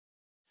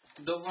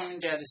دومین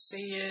جلسه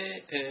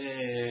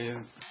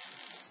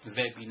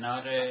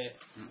وبینار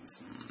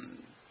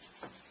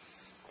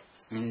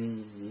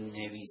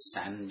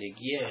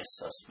نویسندگی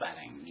احساس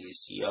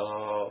برانگیز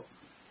یا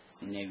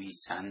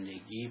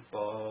نویسندگی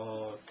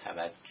با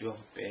توجه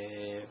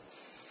به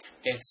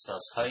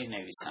احساسهای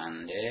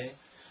نویسنده،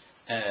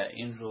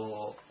 این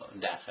رو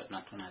در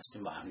خدمتتون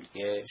هستیم، با هم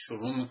دیگه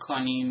شروع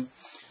میکنیم.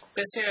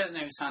 بسیاری از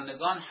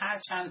نویسندگان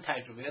هرچند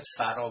تجربیات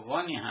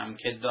فراوانی هم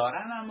که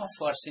دارن، اما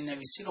فارسی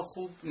نویسی رو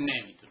خوب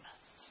نمیدونن.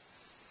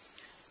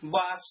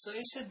 با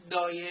افزایش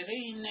دایره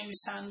این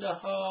نویسنده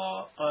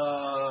ها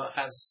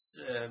از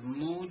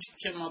موج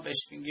که ما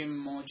بهش میگیم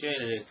موج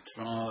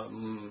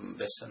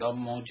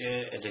موج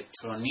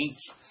الکترونیک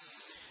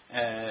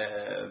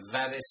و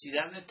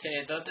رسیدن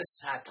تعداد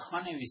صدها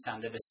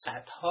نویسنده به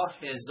صدها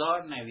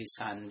هزار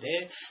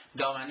نویسنده،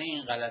 دامنه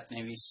این غلط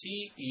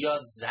نویسی یا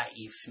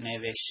ضعیف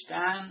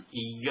نوشتن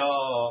یا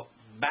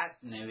بد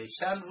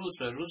نوشتن روز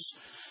به روز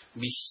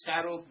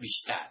بیشتر و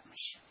بیشتر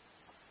میشه،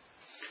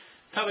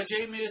 تا به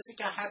جایی میرسه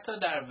که حتی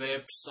در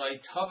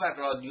وبسایت ها و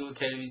رادیو و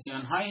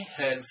تلویزیون های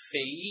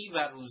حرفه‌ای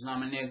و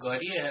روزنامه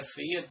نگاری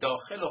حرفه‌ای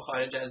داخل و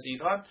خارج از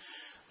ایران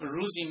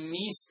روزی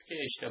نیست که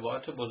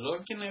اشتباهات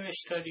بزرگ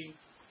نوشتاری،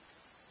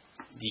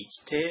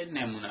 دیکته،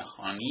 نمونه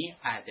خوانی،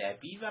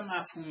 ادبی و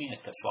مفهومی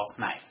اتفاق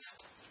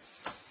نیفته.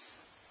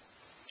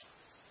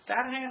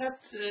 در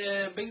حقیقت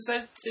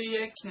بگذارید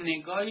یک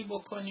نگاهی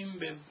بکنیم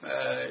به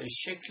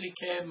شکلی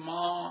که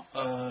ما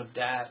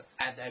در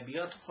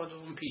ادبیات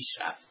خودمون پیش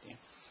رفتیم.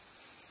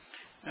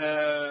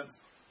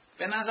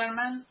 به نظر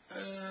من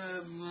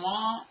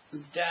ما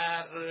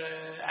در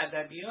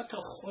ادبیات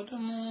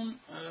خودمون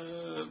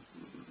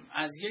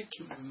از یک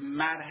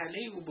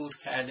مرحله عبور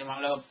کردیم،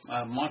 حالا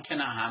ما که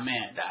نه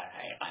همه، در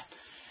حقیقت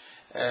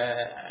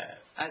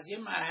از یک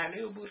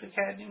مرحله عبور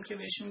کردیم که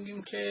بهش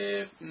میگیم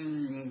که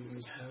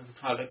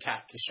حالا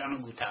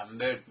کهکشان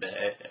گوتنبرگ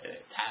به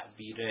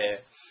تعبیر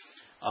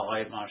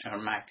آقای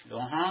مارشال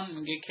مکلوهان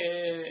میگه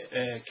که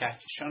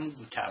کهکشان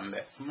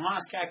گوتنبرگ، ما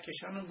از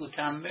کهکشان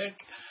گوتنبرگ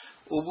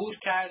عبور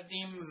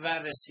کردیم و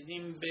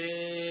رسیدیم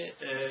به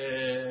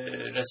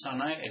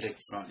رسانه‌های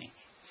الکترونیک.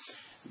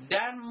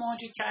 در موج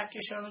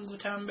کهکشان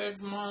گوتنبرگ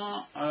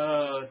ما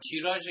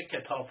تیراژ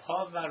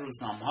کتاب‌ها و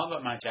روزنامه‌ها و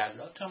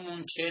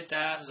مجلاتمون چه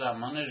در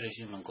زمان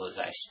رژیم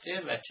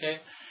گذشته و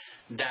چه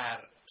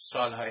در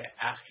سالهای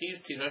اخیر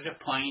تیراژ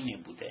پایینی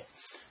بوده.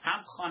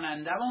 هم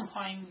خواننده‌مون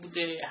پایین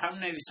بوده، هم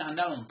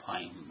نویسنده‌مون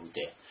پایین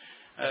بوده.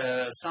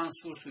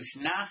 سانسور توش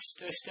نقش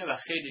داشته و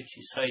خیلی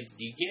چیزهای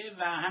دیگه،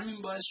 و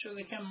همین باعث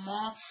شده که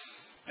ما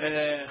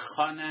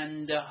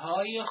خواننده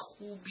های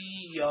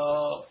خوبی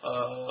یا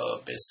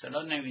به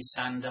اصطلاح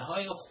نویسنده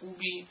های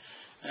خوبی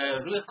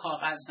روی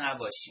کاغذ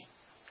نباشیم.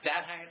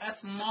 در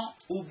حقیقت ما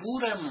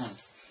عبورمون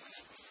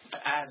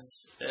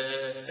از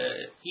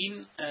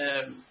این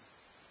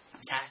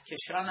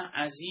کهکشان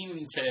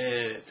عظیمی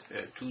که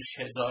توش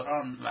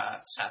هزاران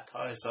و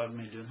صدها هزار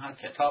میلیون ها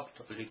کتاب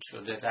تولید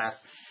شده در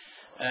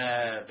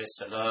به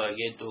اصطلاح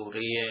یه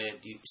دوره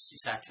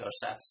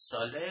 300-400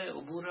 ساله،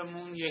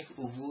 عبورمون یک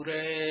عبور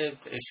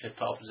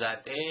شتاب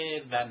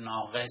زده و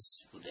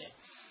ناقص بوده.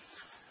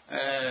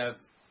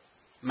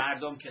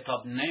 مردم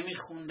کتاب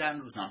نمیخوندن،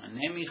 روزنامه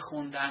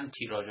نمیخوندن،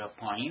 تیراژا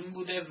پایین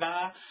بوده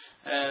و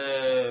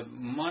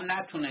ما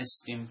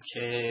نتونستیم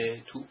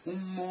که تو اون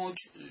موج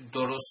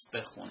درست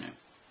بخونیم.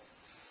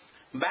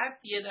 بعد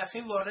یه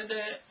دفعه وارد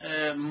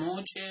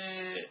موج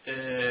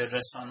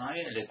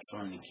رسانه‌های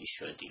الکترونیکی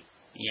شدیم،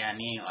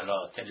 یعنی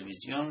حالا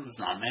تلویزیون،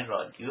 روزنامه،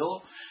 رادیو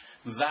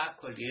و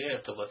کلیه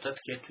ارتباطات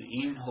که تو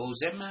این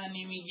حوزه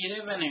معنی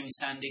میگیره، و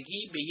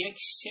نویسندگی به یک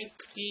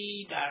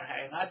شکلی در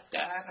حقیقت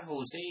در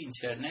حوزه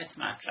اینترنت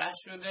مطرح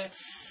شده.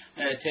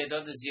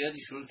 تعداد زیادی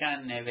شروع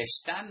کردن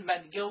نوشتن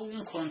و دیگه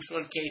اون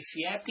کنترل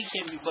کیفیتی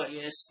که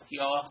میبایست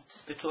یا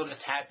به طور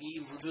طبیعی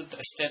وجود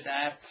داشته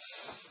در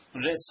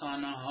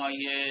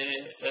رسانه‌های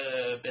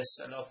به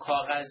اصطلاح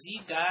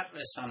کاغذی در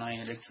رسانه‌های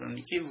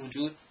الکترونیکی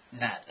وجود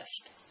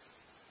نداشته.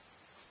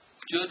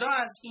 جدا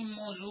از این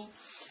موضوع،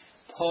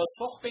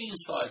 پاسخ به این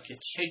سوال که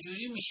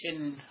چجوری میشه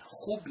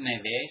خوب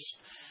نوشت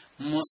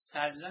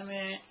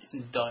مستلزم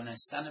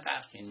دانستن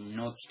برخی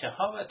نکته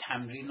ها و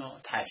تمرین و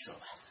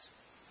تجربه است.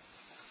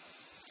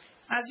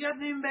 از یاد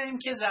نمیبریم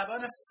که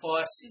زبان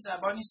فارسی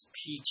زبانی است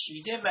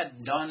پیچیده و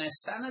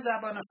دانستن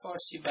زبان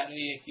فارسی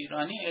برای یک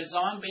ایرانی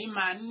الزاما به این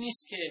معنی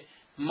نیست که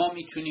ما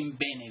میتونیم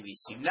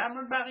بنویسیم. در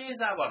مورد بقیه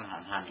زبان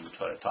هم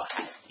همینطوره تا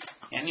حدی.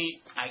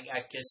 یعنی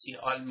اگر کسی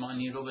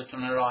آلمانی رو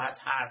بتونه راحت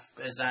حرف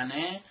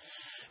بزنه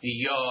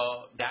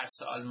یا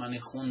درس آلمانی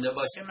خونده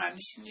باشه،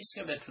 معنیش نیست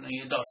که بتونه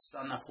یه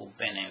داستان خوب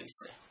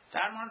بنویسه.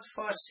 در مورد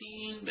فارسی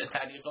این به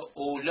طریق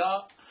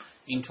اولا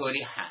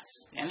اینطوری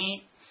هست.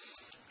 یعنی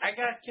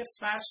اگر که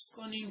فرض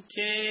کنیم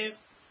که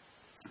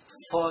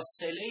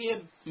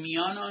فاصله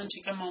میان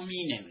آنچه که ما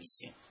می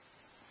نویسیم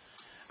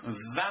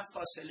و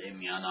فاصله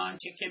میان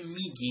آنچه که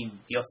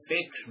میگیم یا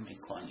فکر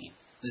میکنیم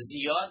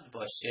زیاد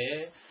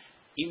باشه،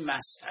 این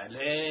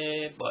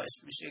مسئله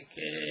باعث میشه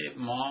که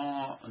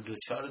ما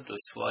دچار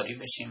دشواری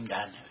بشیم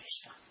در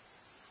نوشتن.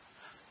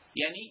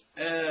 یعنی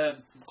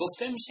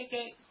گفته میشه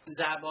که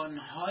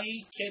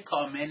زبانهایی که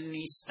کامل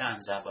نیستن،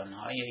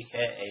 زبانهایی که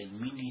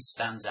علمی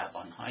نیستن،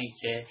 زبانهایی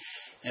که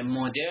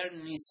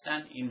مدرن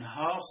نیستن،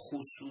 اینها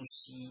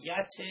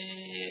خصوصیت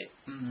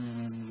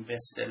به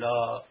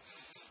اصطلاح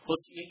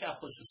یکی از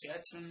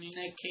خصوصیتشون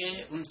اینه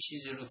که اون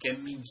چیزی رو که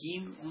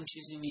میگیم اون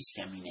چیزی نیست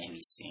که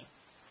مینویسیم.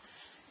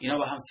 اینا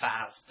با هم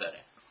فرق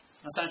داره.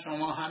 مثلا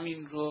شما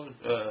همین رو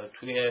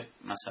توی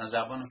مثلا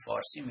زبان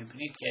فارسی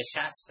میبینید که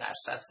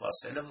 60%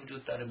 فاصله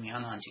وجود داره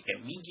میان آنچه که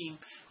میگیم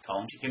تا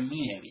آنچه که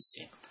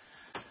مینویسیم.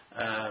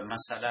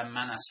 مثلا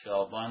من از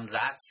خیابان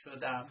رد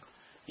شدم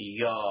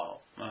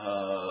یا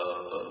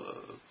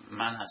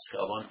من از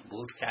خیابان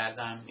عبور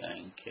کردم، یا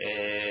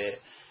اینکه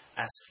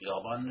از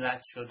خیابان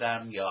رد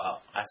شدم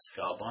یا از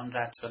خیابان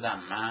رد شدم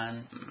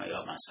من،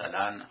 یا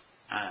مثلا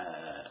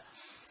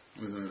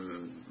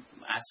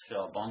از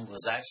خیابان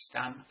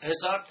گذشتم.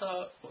 هزار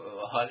تا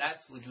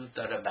حالت وجود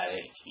داره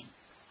برای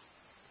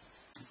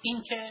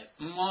این که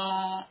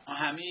ما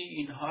همه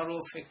اینها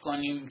رو فکر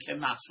کنیم که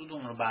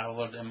مقصودمون رو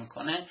برآورده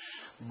میکنه،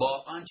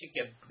 با آنچه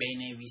که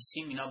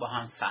بنویسیم اینا با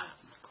هم فرق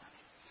میکنه.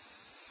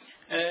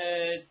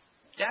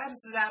 در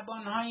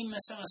زبان‌هایی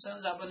مثلا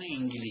زبان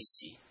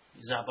انگلیسی،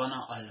 زبان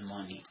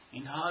آلمانی،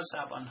 اینها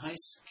زبان‌هایی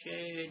است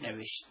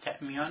که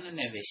میان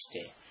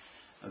نوشته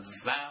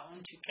و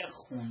اون چی که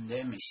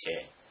خونده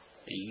میشه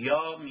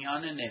یا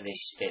میان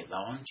نوشته و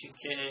اون چی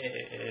که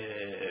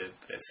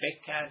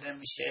فکر کرده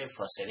میشه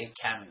فاصله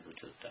کمی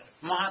وجود داره.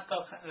 ما حتی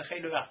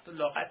خیلی وقت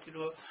لغتی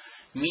رو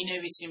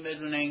مینویسیم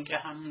بدون اینکه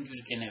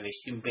همونجوری که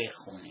نوشتیم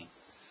بخونیم.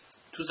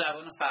 تو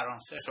زبان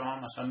فرانسه شما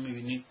مثلا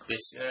میبینید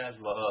بسیاری از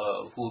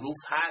حروف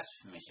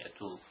حذف میشه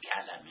تو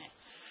کلمه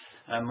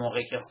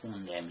موقعی که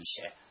خونده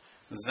میشه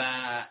و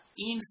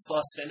این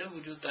فاصله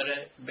وجود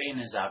داره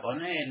بین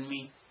زبان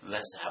علمی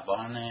و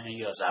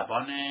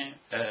زبان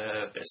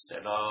به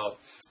اصطلاح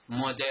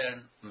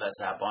مدرن و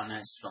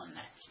زبان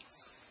سنتی.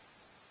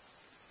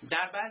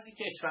 در بعضی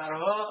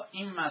کشورها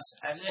این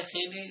مسئله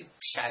خیلی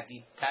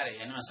شدیدتره.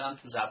 یعنی مثلا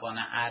تو زبان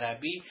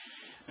عربی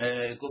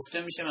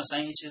گفته میشه مثلا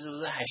یه چیزی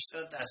حدود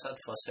 80%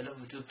 فاصله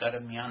وجود داره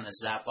میان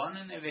زبان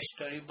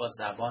نوشتاری با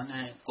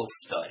زبان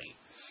گفتاری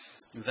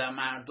و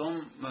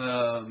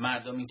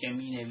مردمی که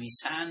می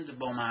نویسند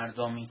با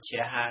مردمی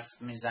که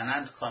حرف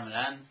میزنند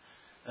کاملا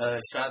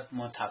شاید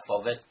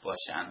متفاوت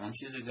باشن. اون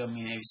چیزی که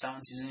می نویسن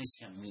اون چیزی نیست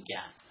که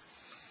میگن.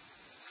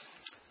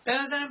 به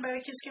نظرم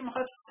برای کسی که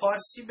میخواد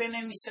فارسی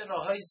بنویسه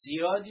راههای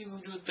زیادی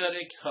وجود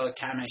داره که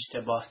کم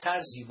اشتباهتر،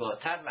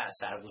 زیباتر و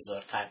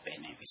اثرگذارتر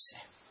بنویسه.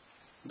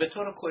 به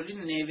طور کلی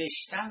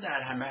نوشتن در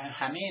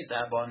همه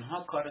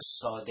زبانها کار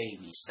ساده ای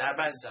نیست. در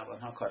بعضی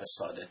زبانها کار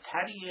ساده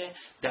تریه،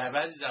 در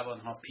بعضی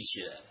زبانها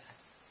پیچیده داره.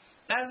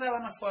 در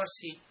زبان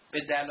فارسی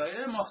به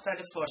دلایل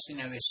مختلف فارسی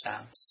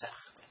نوشتن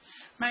سخته.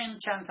 من این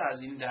چند تا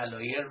از این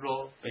دلایل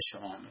رو به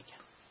شما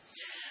میگم.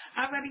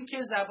 اول اینکه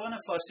زبان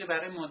فارسی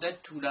برای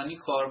مدت طولانی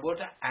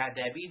کاربرد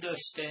ادبی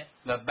داشته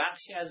و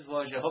بخشی از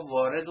واژه‌ها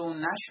وارد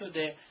اون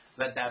نشده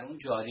و در اون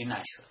جاری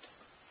نشده.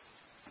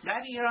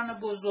 در ایران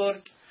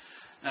بزرگ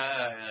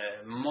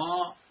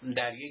ما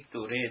در یک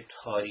دوره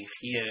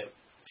تاریخی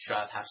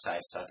شاید 700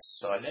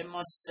 ساله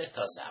ما 3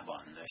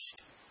 زبان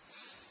داشتیم.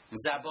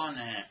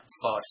 زبان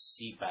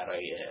فارسی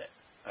برای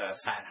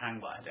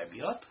فرهنگ و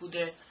ادبیات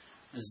بوده،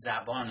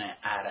 زبان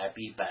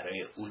عربی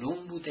برای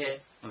علوم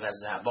بوده و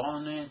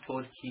زبان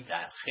ترکی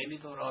در خیلی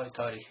دوره‌های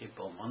تاریخی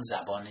به عنوان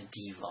زبان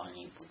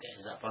دیوانی بوده،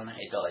 زبان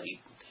اداری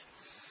بوده.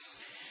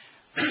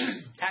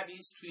 طبیعی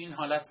تو این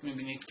حالت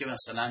میبینید که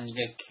مثلا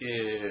یک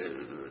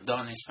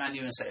دانشمندی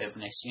مثل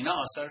ابن سینا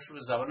آثارش رو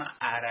به زبان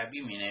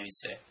عربی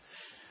مینویسه،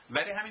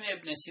 ولی همین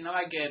ابن سینا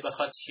اگه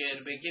بخواد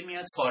شعر بگه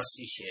میاد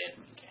فارسی شعر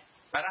میگه.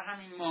 برای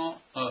همین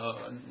ما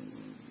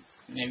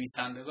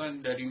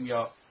نویسندگان داریم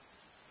یا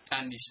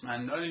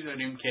اندیشمندانی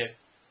داریم که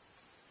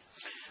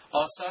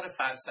آثار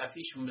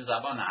فلسفیشون به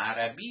زبان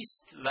عربی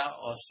است و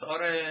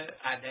آثار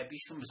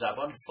ادبیشون به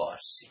زبان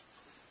فارسی.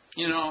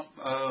 اینا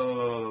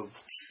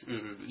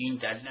این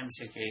دلیل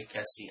نمیشه که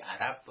کسی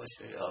عرب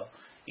باشه یا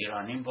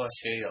ایرانی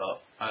باشه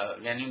یا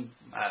یعنی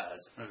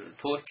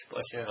ترک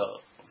باشه یا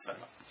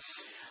فلان.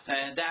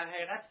 در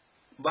حقیقت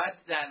باید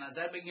در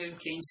نظر بگیریم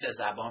که این 3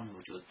 زبان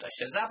وجود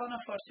داشته. زبان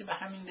فارسی به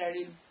همین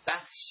دلیل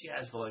بخشی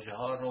از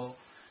واژه‌ها رو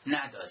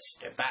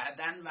نداشته.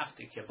 بعداً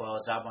وقتی که با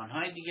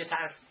زبان‌های دیگه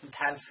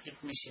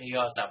تلفیق میشه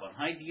یا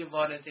زبان‌های دیگه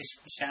واردش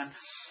میشن،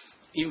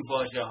 این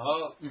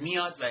واژه‌ها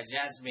میاد و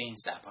جذب این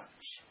زبان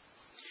میشه.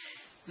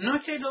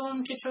 نکته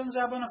دوم که چون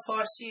زبان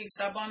فارسی یک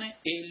زبان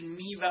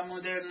علمی و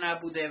مدرن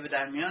نبوده و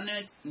در میان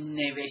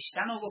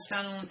نوشتن و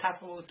گفتن اون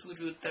تفاوت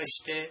وجود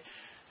داشته،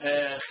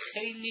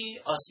 خیلی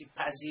آسیب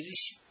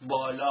پذیریش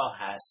بالا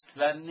هست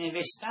و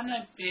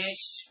نوشتن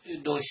بهش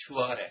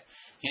دشواره.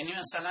 یعنی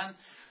مثلا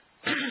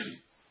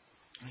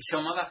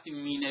شما وقتی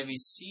می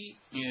نویسی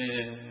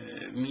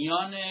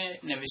میان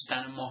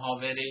نوشتن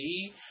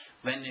محاوره‌ای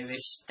و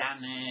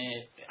نوشتن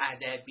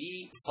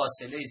ادبی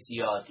فاصله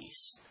زیادی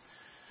است.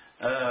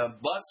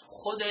 باز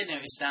خود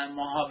نوشتن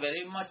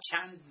محاوره‌ای ما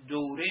چند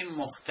دوره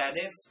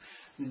مختلف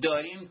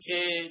داریم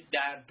که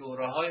در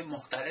دوره‌های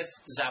مختلف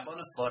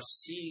زبان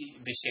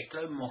فارسی به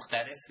شکل‌های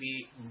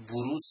مختلفی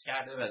بروز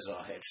کرده و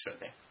ظاهر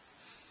شده.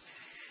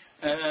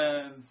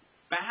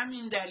 به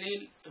همین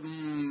دلیل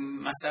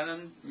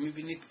مثلا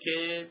میبینید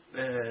که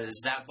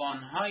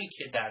زبان‌هایی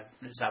که در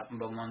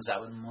به عنوان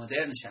زبان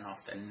مدرن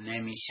شناخته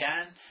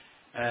نمیشن،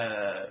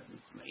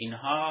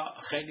 اینها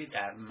خیلی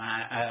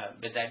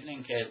به دلیل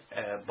اینکه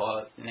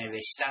با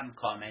نوشتن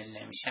کامل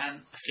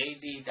نمیشن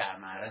خیلی در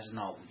معرض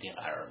نابودی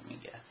قرار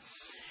میگیرن.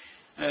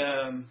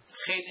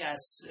 خیلی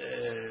از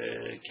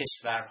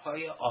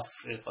کشورهای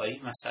آفریقایی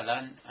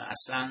مثلا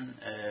اصلا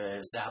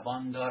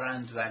زبان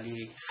دارند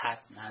ولی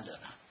خط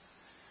ندارن.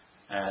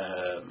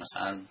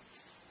 مثلا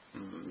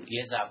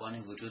یه زبانی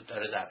وجود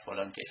داره در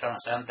فلان کشور،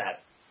 مثلا در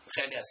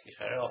خیلی از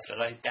کشورهای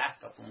آفریقایی 10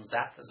 تا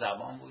 15 تا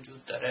زبان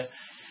وجود داره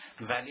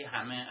ولی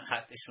همه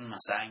خطشون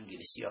مثلا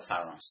انگلیسی یا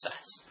فرانسه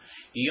است.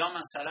 یا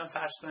مثلا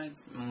فرض کنید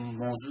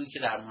موضوعی که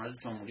در مورد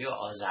جمهوری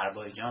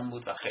آذربایجان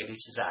بود و خیلی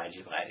چیز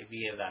عجیب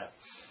غریبیه و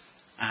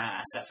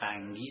اسف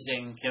انگیزه،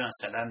 این که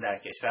مثلا در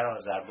کشور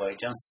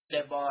آذربایجان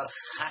 3 بار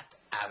خط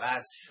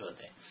عوض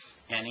شده.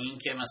 یعنی این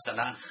که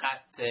مثلا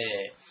خط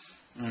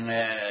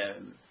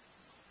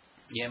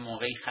یه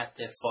موقعی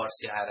خط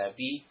فارسی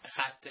عربی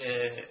خط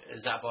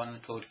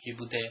زبان ترکی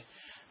بوده،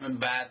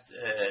 بعد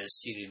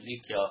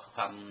سیریلیک یا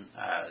همون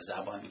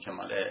زبانی که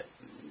مال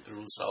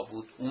روسا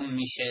بود اون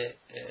میشه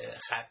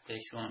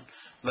خطشون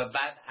و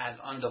بعد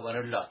الان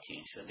دوباره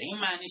لاتین شده. این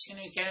معنیش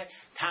اینه که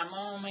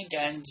تمام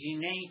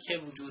گنجینه‌ای که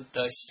وجود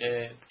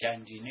داشته،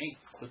 گنجینه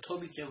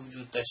کتبی که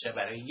وجود داشته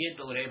برای یه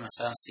دوره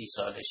مثلا 30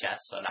 ساله، 60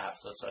 ساله،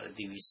 70 ساله،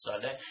 200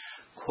 ساله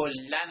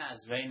کلن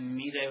از بین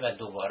میره و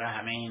دوباره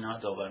همه اینا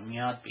دوباره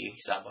میاد به یک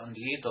زبان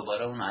دیگه،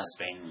 دوباره اون از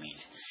بین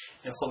میره.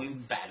 خب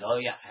این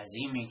بلای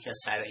عظیمی که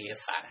سر یه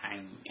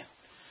فرهنگ میاد.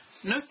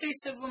 نکته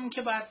سومی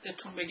که باید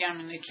بهتون بگم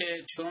اینه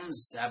که چون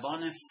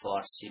زبان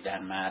فارسی در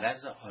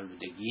معرض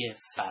آلودگی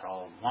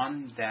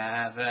فراوان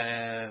در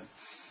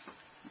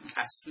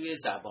از سوی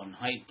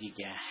زبانهای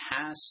دیگه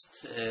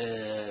هست،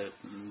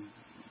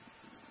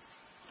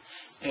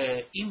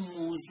 این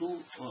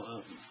موضوع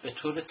به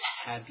طور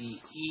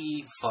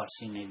طبیعی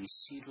فارسی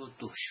نویسی رو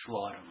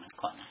دشوار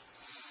میکنه.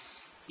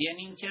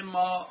 یعنی اینکه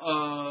ما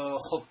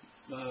خب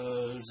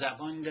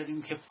زبانی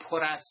داریم که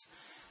پر از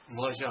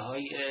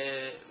واژه‌های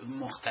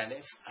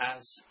مختلف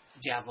از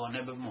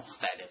جوانب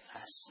مختلف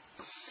هست.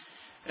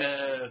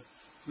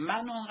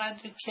 من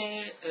اونقدر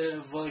که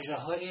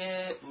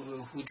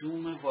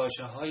هجوم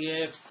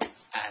واژه‌های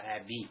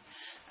عربی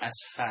از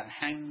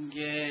فرهنگ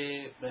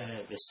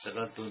به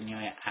اصطلاح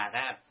دنیای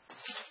عرب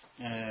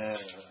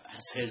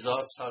از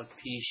 1000 سال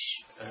پیش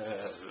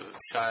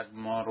شاید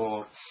ما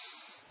رو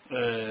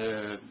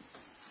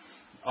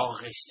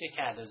آغشته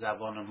کرده،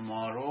 زبان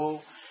ما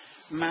رو،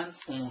 من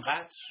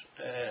اونقدر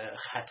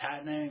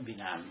خطر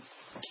نمیبینم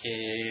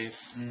که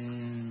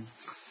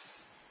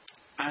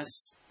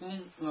از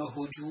اون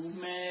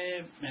هجوم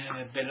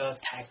بلا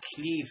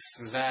تکلیف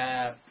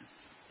و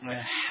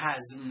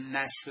هضم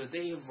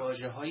نشده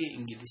واژه‌های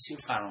انگلیسی و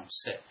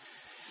فرانسه.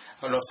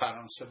 حالا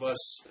فرانسه باز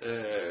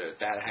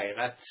در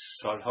حقیقت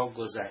سالها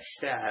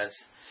گذشته از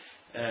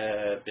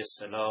به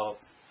اصطلاح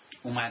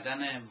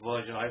اومدن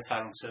واژه‌های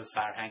فرانسه و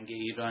فرهنگ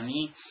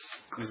ایرانی،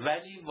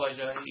 ولی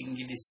واژه‌های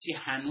انگلیسی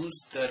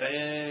هنوز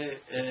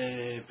داره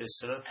به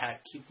اصطلاح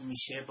ترکیب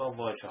میشه با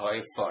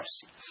واژه‌های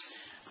فارسی.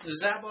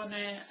 زبان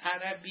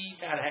عربی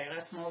در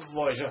حقیقت ما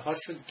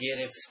واژه‌هاشو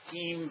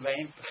گرفتیم و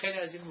این خیلی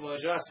از این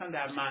واژه‌ها اصلا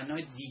در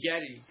معنای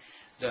دیگری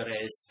داره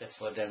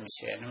استفاده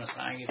میشه. یعنی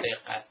مثلا اگه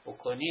دقت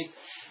بکنید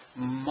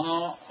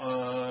ما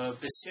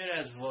بسیاری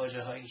از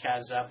واژه‌هایی که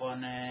از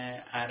زبان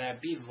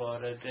عربی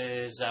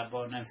وارد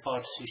زبان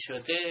فارسی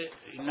شده،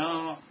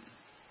 اینا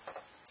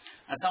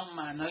اصلا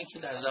معنایی که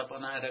در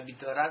زبان عربی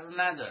داره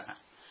رو ندارن.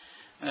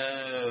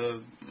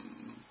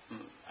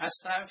 از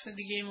طرف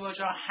دیگه این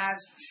واژه ها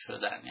حذف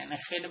شدن. یعنی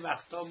خیلی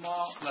وقتا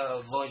ما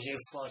واژه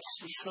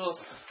فارسیش رو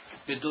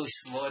به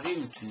دشواری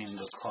میتونیم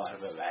به کار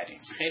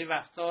ببریم. خیلی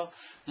وقتا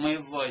ما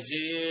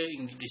واژه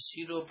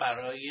انگلیسی رو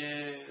برای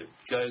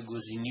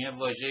جایگزینی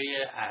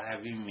واژه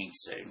عربی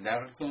میگذاریم، در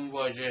حالی که اون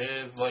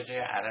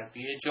واژه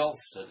عربی جا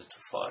افتاده تو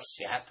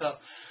فارسی، حتی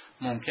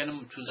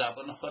ممکنه تو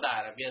زبان خود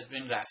عربی از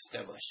بین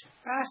رفته باشه.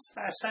 بس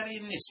بر سر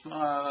این نیست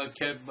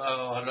که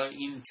حالا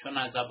این چون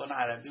از زبان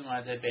عربی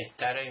اومده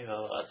بهتره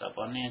یا از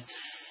زبان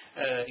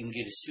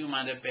انگلیسی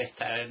اومده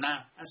بهتره.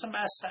 نه، اصلا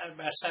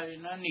بر سر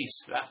اینا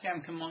نیست. وقتی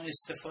هم که ما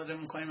استفاده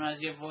میکنیم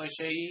از یه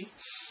واژه‌ای،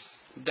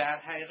 در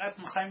حقیقت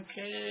میخوایم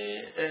که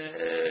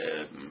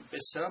به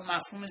اصطلاح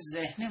مفهوم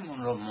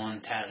ذهنمون رو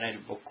منتقل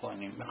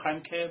بکنیم،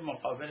 میخوایم که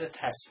مقابل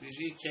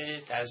تصویری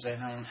که در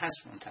ذهنمون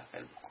هست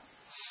منتقل بکنیم.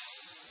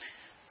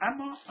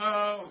 اما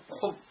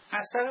خب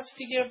از طرف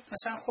دیگه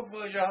مثلا خب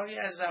واژه‌هایی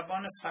از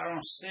زبان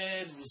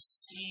فرانسه،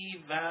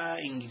 روسی و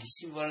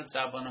انگلیسی وارد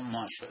زبان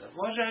ما شده.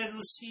 واژه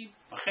روسی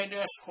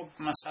خیلی‌اش خب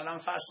مثلا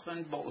فرض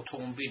کنید با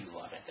اتومبیل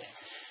وارد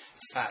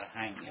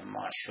فرهنگ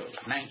ما شد،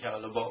 نه اینکه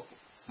حالا با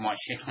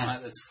ماشین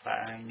اومده تو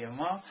فرهنگ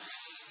ما،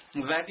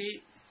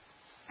 ولی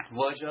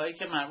واژه‌هایی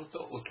که مربوط به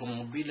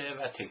اتومبیل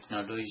و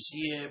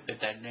تکنولوژی، به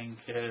دلیل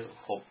اینکه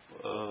خب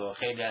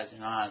خیلی از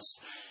اینا از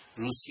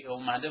روسیه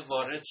اومده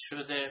وارد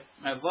شده.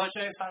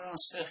 واژه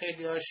فرانسه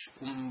خیلی‌هاش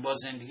با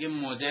زندگی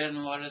مدرن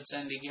وارد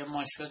زندگی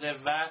ما شده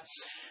و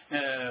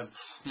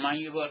من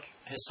یه بار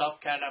حساب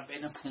کردم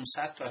بین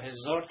 500 تا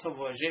 1000 تا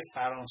واژه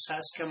فرانسه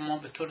است که ما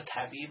به طور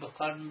طبیعی به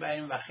کار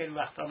میبریم و خیلی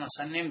وقتا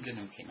مثلا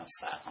نمیدونیم که اینا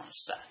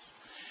فرانسه است.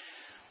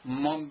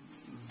 ما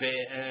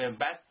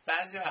بعد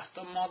بعضی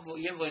وقتا ما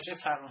یه واژه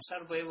فرانسه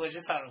رو با یه واژه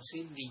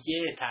فرانسه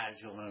دیگه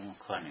ترجمه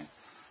میکنیم.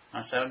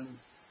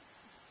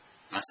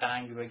 مثلا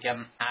اگه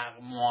بگم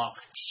اقماق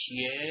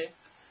چیه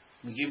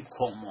میگیم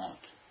کمد.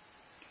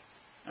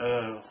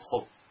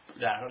 خب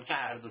در حالی که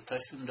هر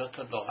دوتاشون دو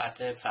تا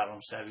لغت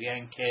فرانسوی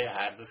هن که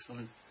هر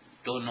دوشون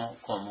دو نوع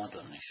کمد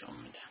رو نشون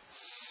میدن.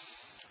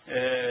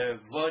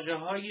 واژه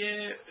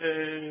های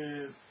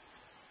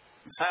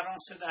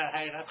فرانسه در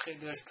حقیقت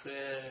خیلی هاش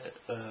توی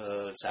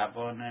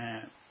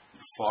زبان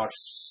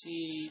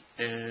فارسی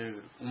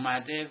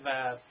اومده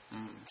و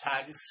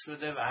تعریف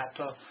شده و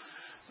حتی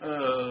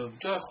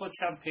جای خودش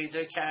هم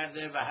پیدا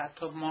کرده و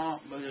حتی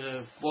ما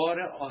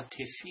بار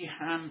عاطفی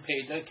هم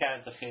پیدا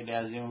کرده خیلی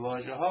از این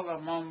واژه ها و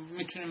ما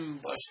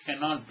میتونیم باش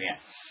کنار بیایم.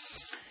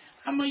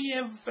 اما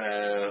یه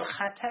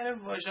خطر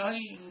واژه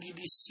های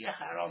انگلیسی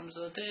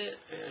حرامزاده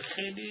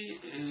خیلی،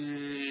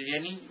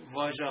 یعنی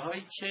واژه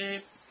هایی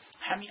که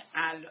همین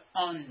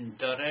الان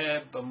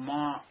داره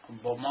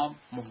با ما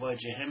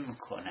مواجهه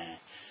میکنه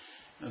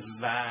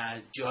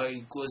و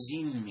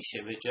جایگزین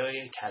میشه به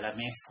جای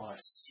کلمه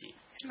فارسی.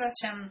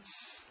 لکن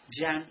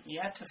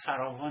جمعیت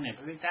فراوانه.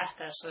 ببین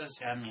 10% از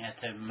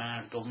جمعیت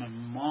مردم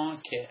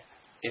ما که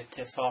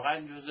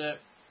اتفاقا جزء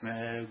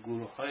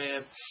گروه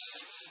های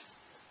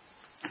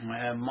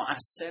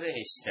مؤثر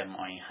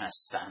اجتماعی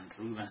هستند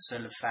روی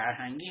مسائل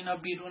فرهنگی، اینا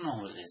بیرون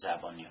حوزه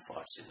زبانی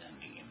فارسی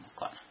زندگی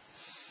میکنن.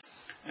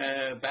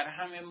 برای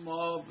همین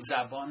ما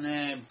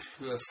زبان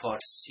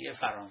فارسی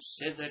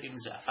فرانسه داریم،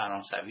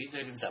 فرانسوی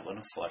داریم،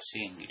 زبان فارسی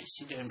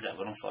انگلیسی داریم،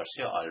 زبان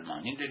فارسی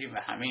آلمانی داریم و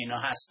همه اینا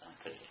هستن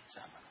توی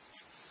زبان.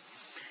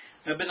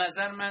 و به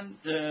نظر من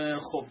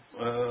خب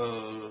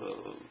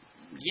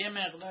یه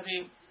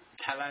مقداری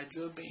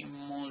توجه به این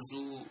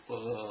موضوع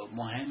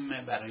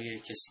مهمه برای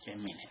کسی که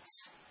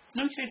می‌نویسه.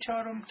 نکته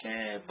چهارم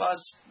که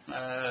باز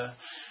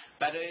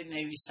برای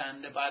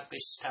نویسنده باید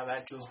بهش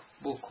توجه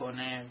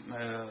بکنه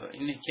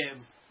اینه که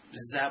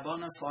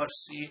زبان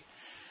فارسی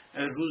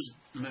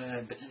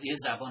یه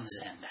زبان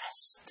زنده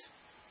است.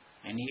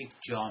 یعنی یک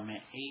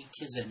جامعه‌ای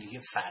که زندگی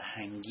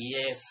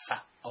فرهنگی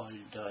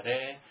فعال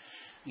داره،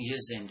 یه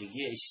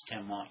زندگی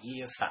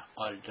اجتماعی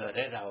فعال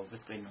داره،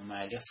 روابط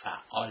بین‌المللی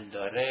فعال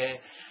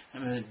داره،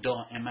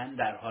 دائما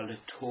در حال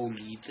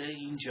تولید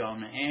این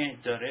جامعه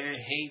داره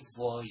هی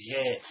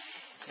واژه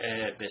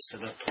به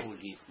اصطلاح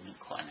تولید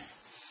میکنه.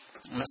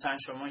 مثلا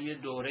شما یه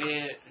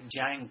دوره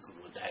جنگ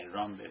رو در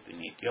ایران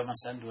ببینید یا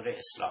مثلا دوره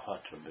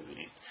اصلاحات رو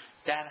ببینید.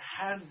 در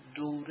هر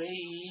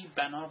دوره‌ای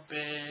بنا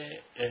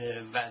به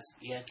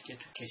وضعیت که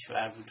تو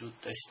کشور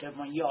وجود داشته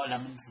ما یه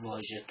عالمه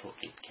واژه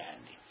تولید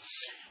کردیم.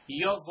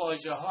 یا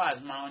واژه ها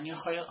از معانی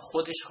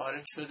خودش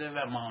خارج شده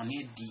و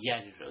معانی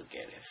دیگری رو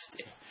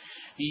گرفته،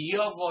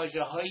 یا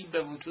واژه هایی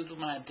به وجود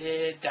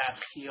اومده در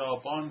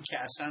خیابان که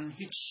اصلا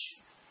هیچ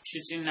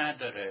چیزی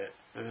نداره،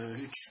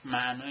 هیچ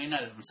معنایی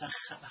نداره. مثلا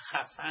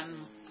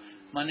خفن،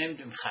 ما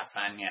نمیدونیم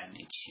خفن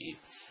یعنی چی،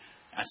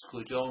 از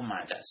کجا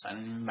اومده، اصلا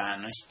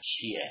معناش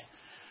چیه.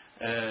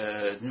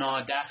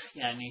 نادخ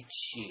یعنی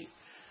چی.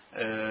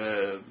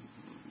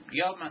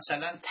 یا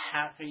مثلا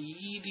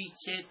تغییری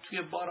که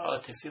توی بار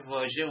عاطفی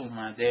واژه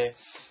اومده،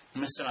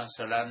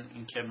 مثلا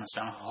اینکه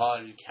مثلا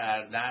حال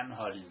کردن،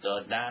 حال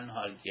دادن،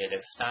 حال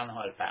گرفتن،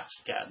 حال پخش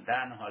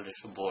کردن،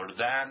 حالشو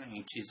بردن،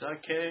 این چیزا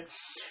که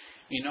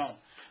اینا.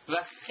 و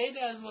خیلی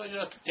از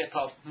واژه‌ها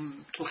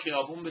تو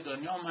خیابون به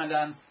دنیا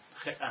اومدن،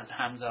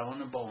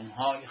 همزمان با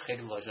اونها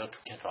خیلی واژه‌ها تو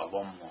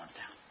کتابا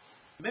موندن.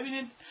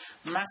 ببینید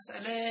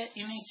مسئله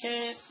اینه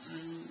که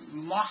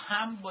ما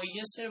هم با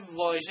یه سری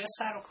واژه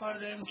سر و کار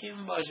داریم که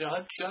این واژه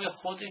ها جای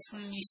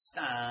خودشون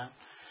نیستن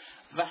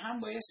و هم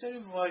با یه سری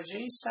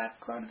واژه‌ای سر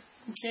کار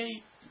داریم که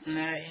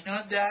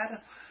اینا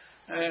در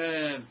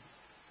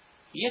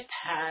یه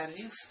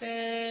تعریف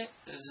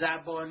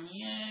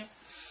زبانی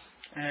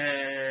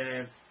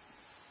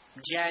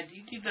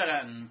جدیدی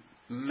دارن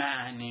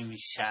معنی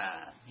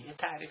میشن. یه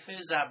تعریف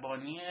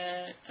زبانی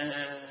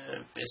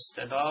به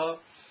اصطلاح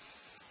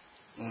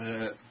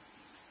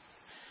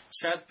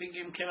شاید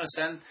بگیم که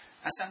مثلا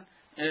اصلا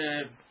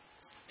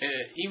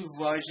این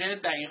واژه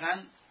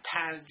دقیقاً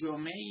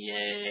ترجمه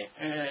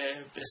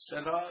به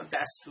اصطلاح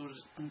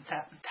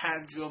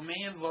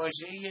ترجمه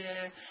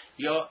واژه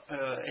یا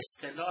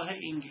اصطلاح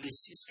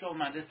انگلیسی است که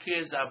اومده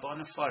توی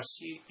زبان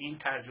فارسی این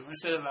ترجمه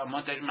شده و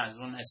ما داریم از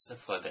اون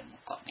استفاده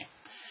میکنیم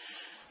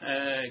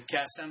که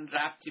اصلا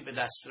ربطی به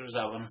دستور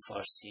زبان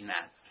فارسی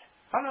نداره.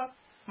 حالا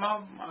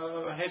ما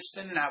حفظ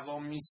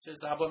نوامیس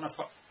زبان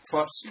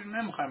فارسی رو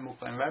نمیخوایم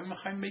بکنیم و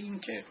میخوایم بگیم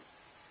که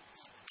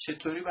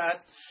چطوری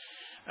باید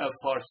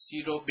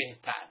فارسی رو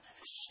بهتر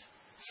نوشت.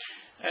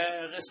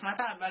 قسمت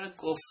اول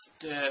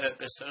گفت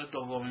به صورت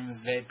دومین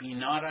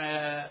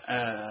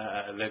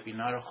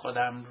وبینار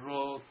خودم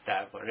رو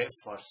درباره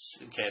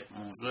فارسی که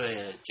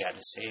موضوع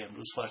جلسه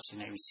امروز فارسی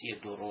نویسی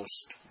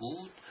درست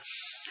بود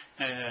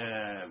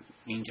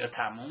اینجا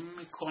تموم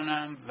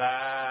میکنم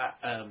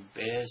و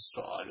به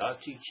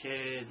سوالاتی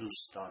که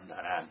دوستان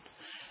دارند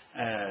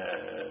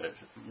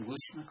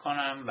گوش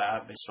میکنم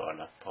و به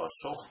سوالات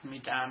پاسخ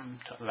میدم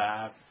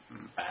و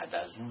بعد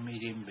از اون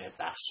میریم به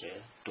بخش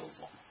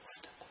دوم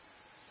گفتگو.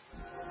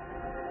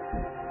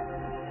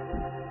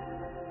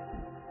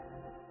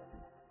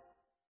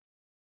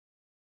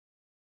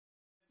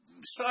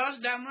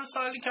 در مورد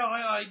سوالی که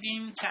آقای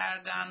آیدین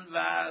کردن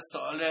و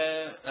سوال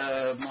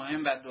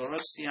مهم و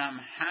درستی هم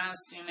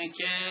هست اینه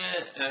که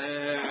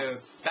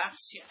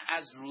بخشی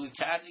از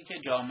رویکردی که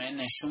جامعه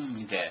نشون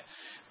میده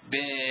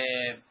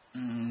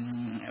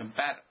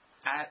بر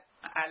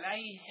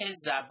علیه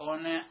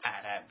زبان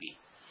عربی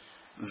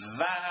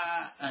و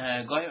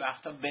گاهی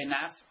وقتا به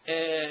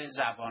نفع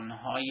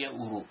زبانهای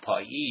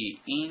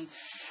اروپایی، این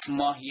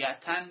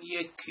ماهیتاً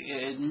یک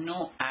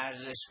نوع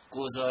ارزش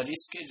گذاری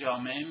است که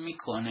جامعه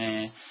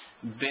میکنه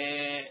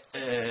به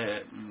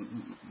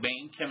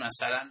این که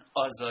مثلا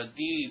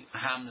آزادی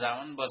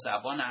همزمان با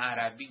زبان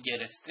عربی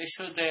گرفته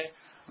شده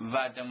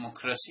و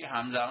دموکراسی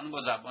همزمان با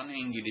زبان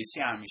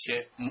انگلیسی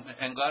همیشه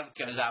انگار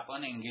که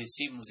زبان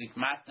انگلیسی موزیک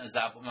متن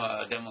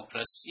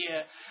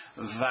دموکراسیه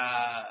و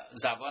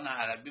زبان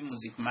عربی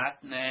موزیک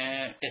متن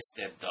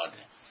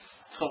استبداده.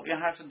 خب این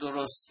حرف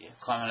درستیه،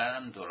 کاملا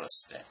هم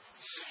درسته،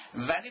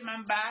 ولی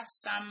من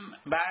بحثم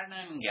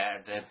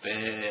برنمیگرده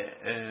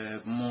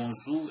به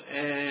موضوع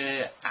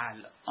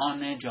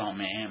الان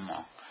جامعه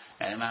ما.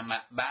 یعنی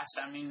من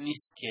بحثم این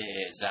نیست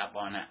که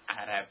زبان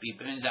عربی،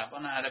 ببین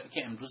زبان عربی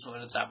که امروز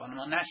وارد زبان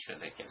ما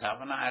نشده، که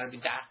زبان عربی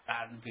 10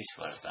 قرن پیش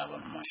وارد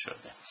زبان ما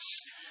شده.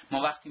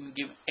 ما وقتی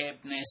میگیم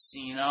ابن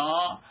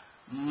سینا،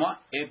 ما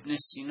ابن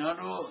سینا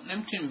رو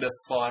نمیتونیم به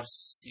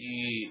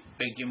فارسی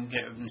بگیم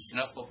که ابن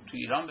سینا خب تو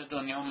ایران به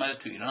دنیا اومده،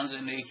 تو ایران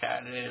زندگی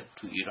کرده،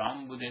 تو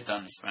ایران بوده،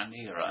 دانشمند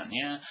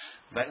ایرانیه،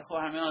 ولی خب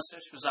همه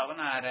آثارش به زبان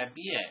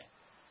عربیه.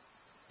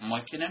 ما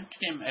که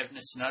نمیتونیم ابن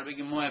سینا رو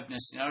بگیم ما ابن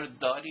سینا رو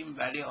داریم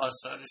ولی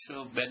آثارش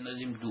رو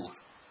بندازیم دور.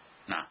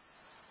 نه،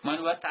 ما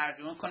اینو باید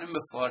ترجمه کنیم به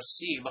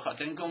فارسی، به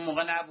خاطر اینکه اون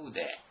موقع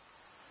نبوده،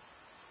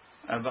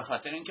 به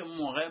خاطر اینکه اون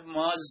موقع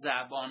ما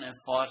زبان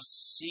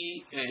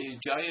فارسی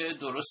جای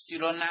درستی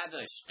رو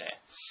نداشته.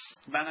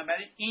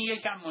 بنابراین این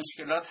یکم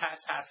مشکلات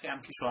هست. حرفی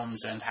هم که شما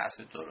میزنید حرف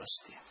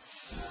درستیه.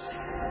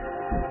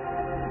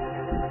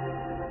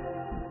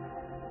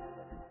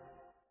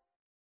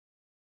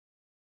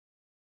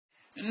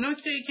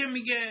 نکته‌ای که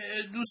میگه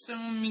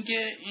دوستمون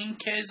میگه این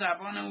که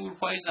زبان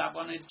اروپایی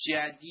زبان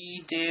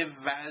جدیده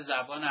و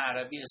زبان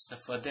عربی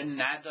استفاده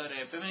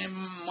نداره. ببینید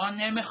ما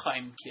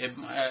نمیخوایم که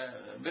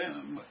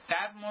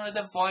در مورد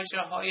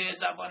واژه‌های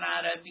زبان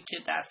عربی که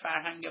در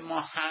فرهنگ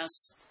ما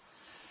هست،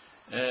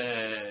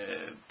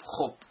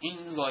 خب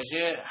این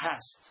واژه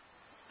هست،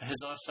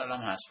 1000 سال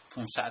هم هست،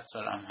 500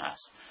 سال هم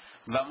هست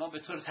و ما به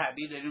طور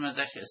طبیعی داریم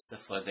ازش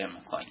استفاده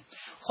میکنیم.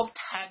 خب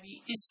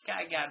طبیعی است که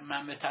اگر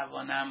من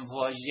بتوانم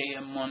واژه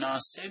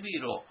مناسبی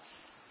رو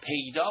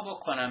پیدا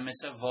بکنم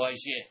مثل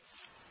واژه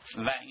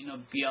و اینو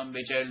بیام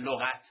به جای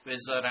لغت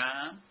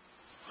بذارم،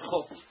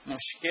 خب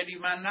مشکلی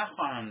من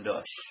نخواهم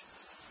داشت.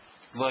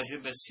 واژه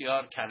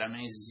بسیار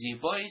کلمه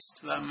زیبایی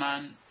است و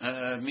من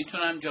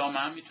میتونم،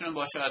 جامعه میتونه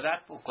باشه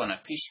عادت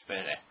بکنه، پیش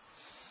بره.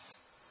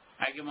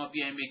 اگه ما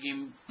بیایم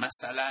بگیم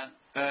مثلا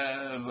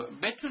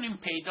بتونیم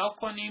پیدا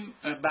کنیم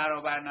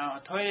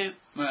برابرنهادهای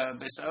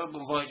بسیار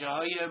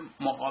واژه‌های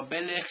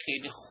مقابل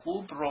خیلی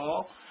خوب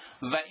رو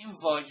و این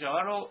واژه‌ها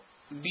رو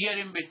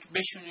بیاریم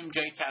بشونیم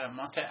جای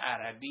کلمات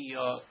عربی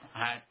یا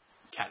هر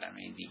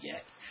کلمه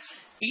دیگه،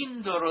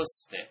 این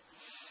درسته.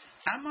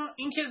 اما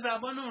اینکه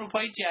زبان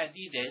اروپایی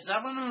جدیده،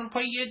 زبان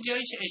اروپایی یه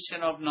جایش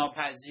اجتناب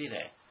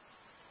ناپذیره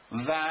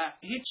و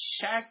هیچ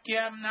شکی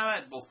هم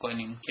نباید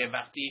بکنیم که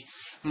وقتی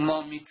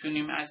ما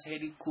میتونیم از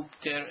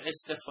هلیکوپتر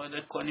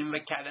استفاده کنیم و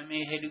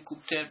کلمه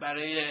هلیکوپتر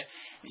برای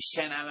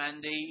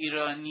شنونده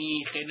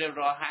ایرانی خیلی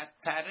راحت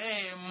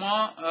تره،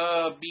 ما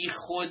بی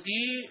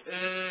خودی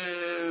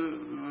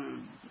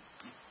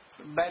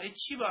برای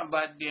چی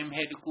باید بیم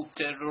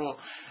هلیکوپتر رو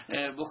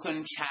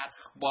بکنیم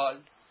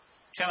چرخبال؟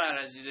 چه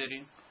مرضی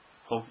داریم؟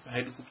 خب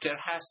هلیکوپتر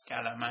هست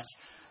کلمش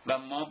و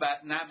ما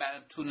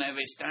نه تو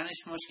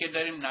نوشتنش مشکل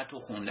داریم نه تو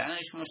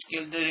خوندنش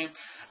مشکل داریم.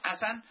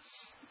 اصلا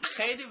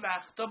خیلی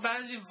وقتا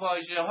بعضی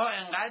واژه ها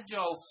انقدر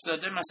جا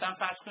افتاده، مثلا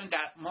فرض کنید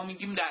ما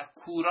میگیم در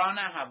کوران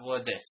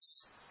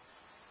حوادث،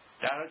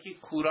 در حالی که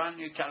کوران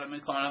یک کلمه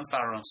کاملا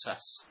فرانسه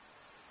است،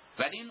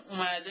 ولی این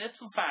اومده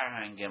تو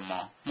فرهنگ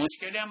ما،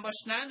 مشکلی هم باش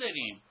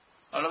نداریم.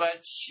 حالا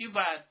باید چی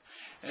باید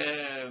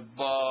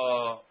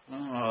با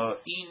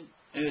این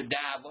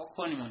دعوا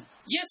کنیم؟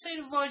 یه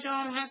سری واژه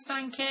هم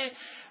هستن که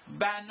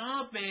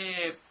بنا به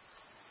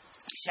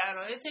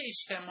شرایط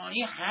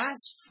اجتماعی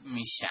حذف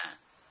میشن.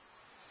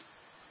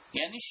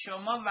 یعنی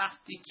شما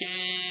وقتی که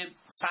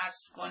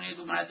فرض کنید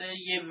اومده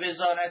یه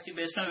وزارتی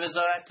به اسم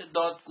وزارت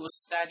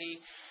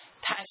دادگستری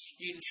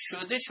تشکیل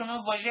شده شما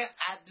واژه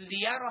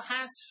عدلیه رو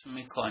حذف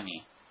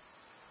میکنی.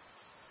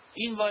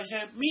 این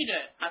واژه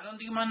میره، الان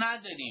دیگه ما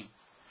نداریم.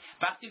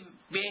 وقتی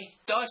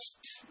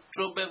بهداشت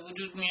رو به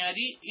وجود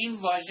میاری این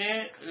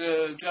واژه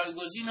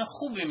جایگزین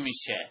خوبی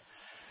میشه.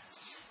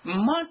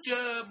 ما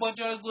با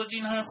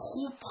جایگزین های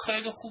خوب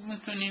خیلی خوب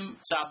میتونیم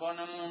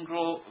زبانمون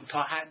رو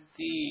تا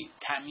حدی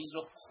تمیز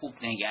و خوب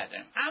نگه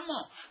داریم.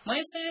 اما ما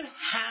یه سری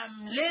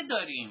حمله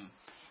داریم،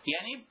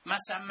 یعنی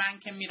مثلا من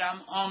که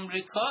میرم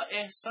آمریکا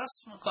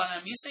احساس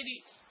میکنم یه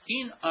سری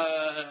این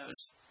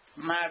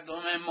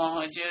مردم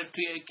مهاجر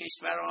توی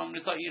کشور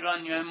آمریکا،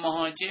 ایرانی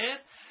مهاجر،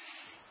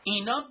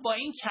 اینا با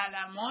این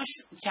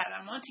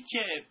کلماتی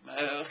که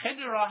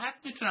خیلی راحت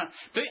میتونن،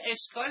 به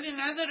اشکالی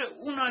نداره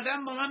اون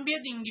آدم با من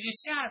بیاد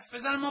انگلیسی حرف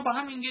بزنه، ما با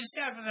هم انگلیسی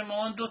حرف بزنیم،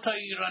 ما دو تا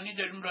ایرانی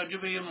داریم راجع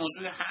به یه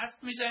موضوع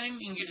حرف میزنیم،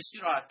 انگلیسی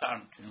راحت‌تر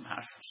میتونیم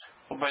حرف بزنیم.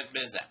 خب باید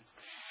بزنیم.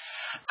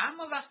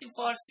 اما وقتی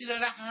فارسی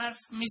داره حرف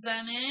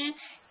میزنه،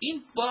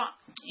 این با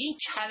این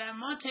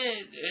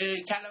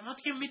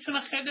کلماتی که میتونه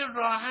خیلی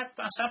راحت،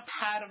 مثلا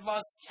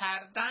پرواز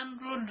کردن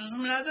رو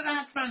لزوم نداره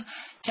حتما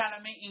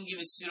کلمه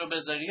انگلیسی رو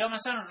بذاری، یا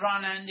مثلا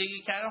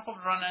رانندگی کردن. خب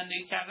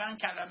رانندگی کردن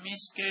کلمه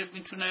است که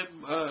میتونه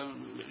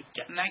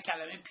نه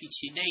کلمه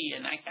پیچیده ایه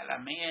نه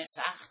کلمه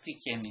سختی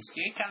که نیست،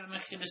 که یه کلمه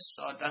خیلی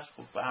ساده است.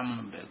 خب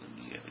همون بگو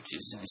دیگه،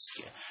 چیزی نیست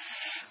که.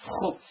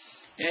 خب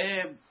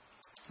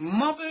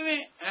ما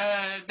ببین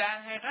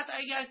در حقیقت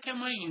اگر که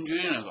ما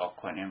اینجوری نگاه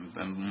کنیم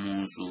به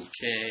موضوع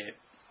که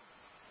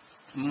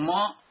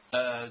ما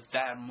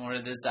در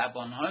مورد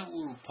زبان‌های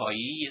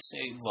اروپایی یه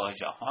سری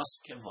واژه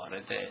هاست که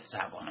وارد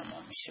زبان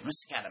ما میشه،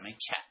 مثل کلمه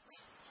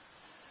چت.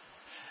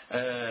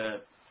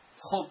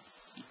 خب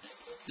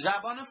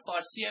زبان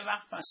فارسی یه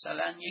وقت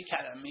مثلا یه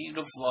کلمه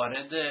رو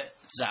وارد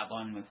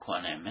زبان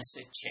میکنه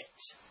مثل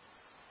چت.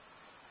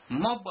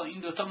 ما با این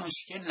دوتا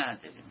مشکل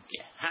نداریم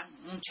که هم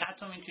اون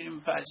چت رو میتونیم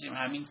بپذیریم،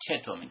 همین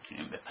چت رو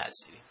میتونیم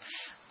بپذیریم.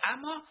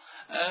 اما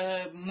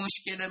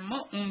مشکل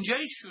ما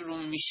اونجای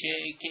شروع میشه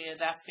که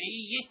دفعه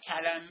یک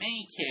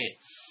کلمه‌ای که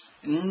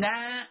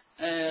نه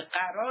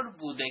قرار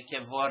بوده که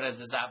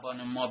وارد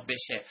زبان ما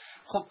بشه،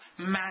 خب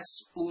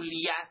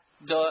مسئولیت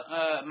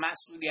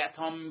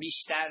هم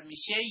بیشتر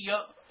میشه،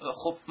 یا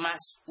خب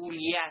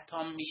مسئولیت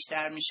هم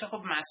بیشتر میشه.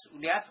 خب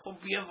مسئولیت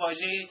خب یه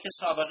واژه‌ای که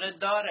سابقه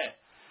داره،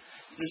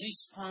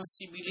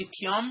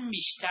 ریسپانسیبیلیتی هم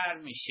بیشتر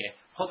میشه.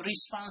 خب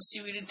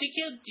ریسپانسیبیلیتی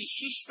که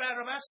 6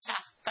 برابر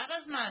سخت‌تر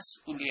از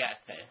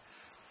مسئولیته.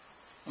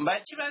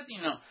 بعد چی بعد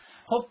اینا؟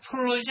 خب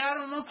پروژه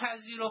رو ما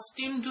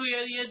پذیرفتیم توی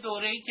یه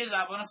دوره‌ای که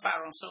زبان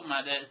فرانسه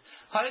اومده،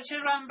 حالا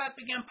چرا هم بعد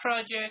بگم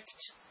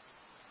پراجکت؟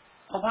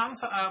 خب هم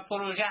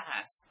پروژه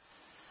هست.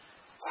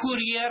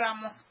 کوریر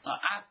هم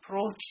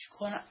اپروچ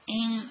کنم.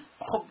 این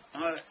خب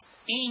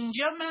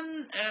اینجا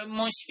من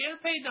مشکل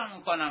پیدا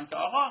میکنم که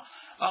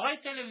آقای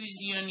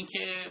تلویزیونی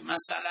که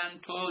مثلا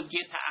تو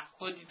یه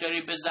تعهدی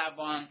داری به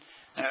زبان،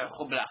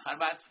 خب بالاخره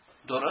باید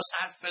درست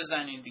حرف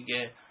بزنی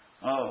دیگه.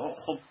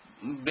 خب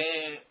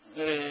به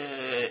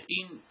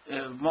این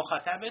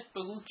مخاطبت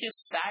بگو که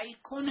سعی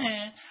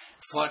کنه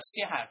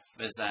فارسی حرف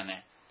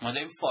بزنه، ما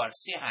داریم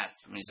فارسی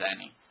حرف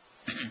میزنیم.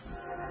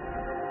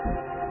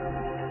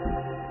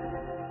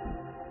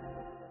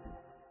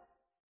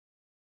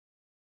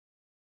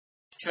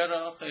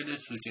 چرا؟ خیلی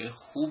سوژه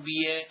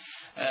خوبیه،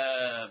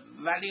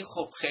 ولی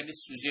خب خیلی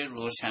سوژه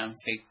روشن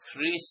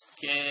فکریست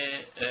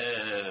که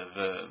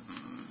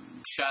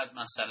شاید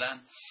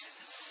مثلا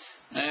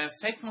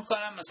فکر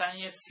میکنم مثلا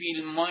یه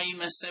فیلمایی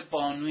مثل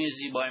بانوی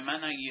زیبای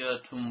من اگه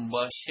یادتون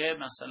باشه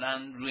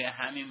مثلا روی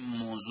همین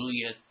موضوع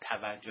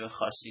توجه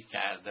خاصی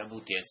کرده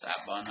بود، یه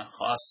زبان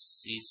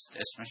خاصیست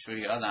اسمش رو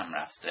یادم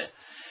رفته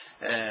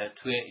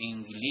توی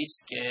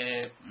انگلیس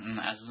که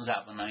از اون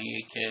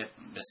زبانایی که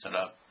به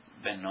اصطلاح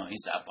به نوعی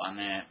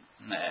زبان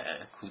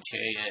کوچه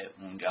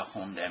اونجا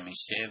خونده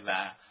میشه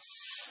و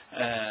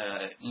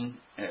این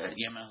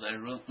یه مقدار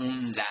رو اون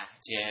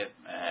لهجه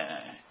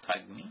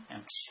کاگمی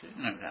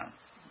نمیدونم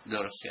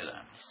درست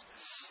یادم نیست،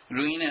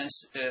 روی این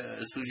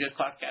سوژه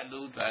کار کرده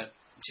بود و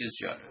چیز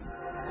جالب.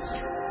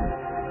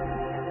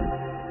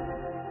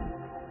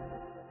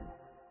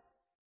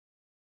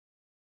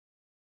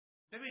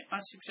 ببین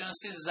آسیب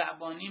شناسی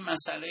زبانی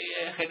مسئله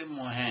خیلی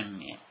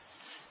مهمیه.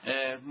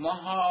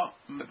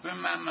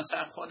 من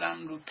مثلا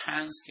خودم رو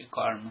طنز که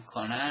کار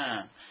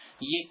میکنم،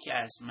 یکی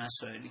از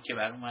مسائلی که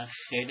برای من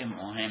خیلی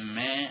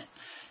مهمه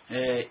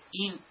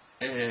این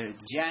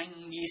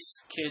جنگی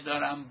است که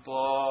دارم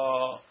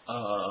با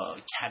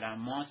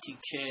کلماتی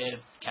که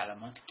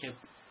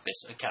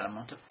بسیار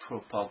کلمات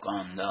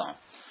پروپاگاندا،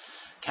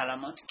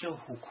 کلماتی که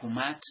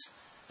حکومت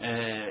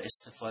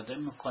استفاده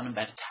میکنه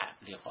برای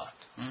تبلیغات.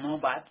 ما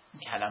باید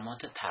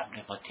کلمات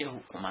تبلیغاتی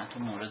حکومت رو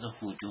مورد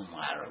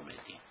هجوم قرار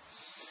بدیم.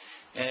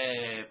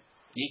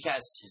 یکی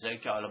از چیزایی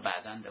که حالا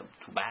بعداً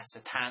تو بحث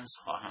طنز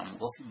خواهم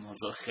گفت، این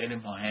موضوع خیلی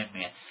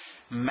مهمه.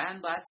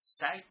 من باید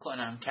سعی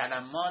کنم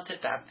کلمات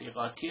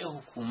تبلیغاتی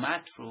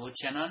حکومت رو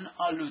چنان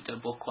آلوده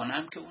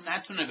بکنم که اون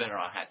نتونه به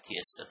راحتی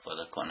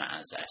استفاده کنه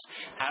ازش.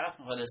 هر وقت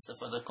میخواد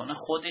استفاده کنه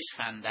خودش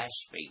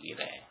خندش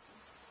بگیره.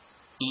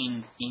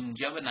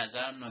 اینجا به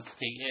نظر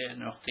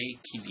نقطه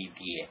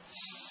کلیدیه.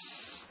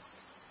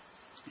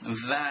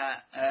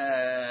 و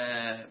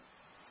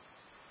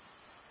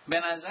به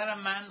نظر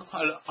من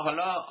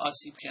حالا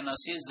آسیب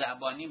شناسی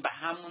زبانی به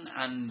همون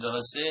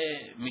اندازه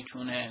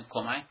میتونه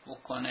کمک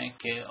بکنه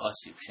که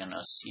آسیب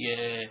شناسی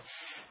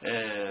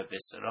به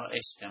اصطلاح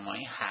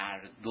اجتماعی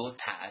هر دو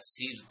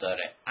تأثیر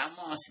داره.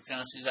 اما آسیب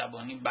شناسی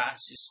زبانی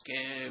بحثی است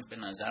که به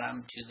نظرم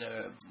چیز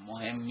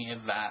مهمیه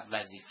و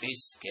وظیفه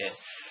است که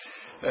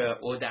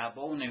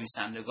ادبا و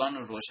نویسندگان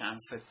و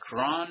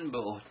روشنفکران به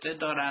عهده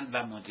دارند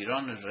و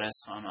مدیران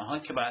رسانه‌ها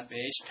که باید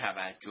بهش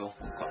توجه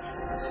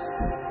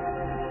بکنند.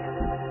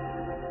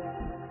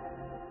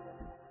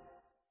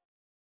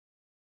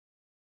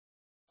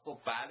 خب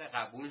بله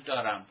قبول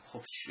دارم.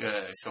 خب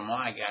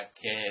شما اگر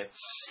که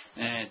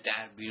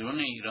در بیرون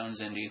ایران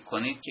زندگی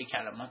کنید که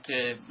کلمات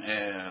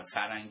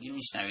فرنگی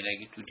میشنوید،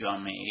 اگه تو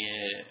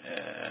جامعه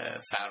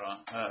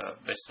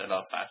به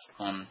اصطلاح فرض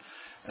کن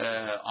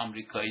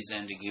آمریکایی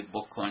زندگی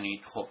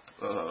بکنید، خب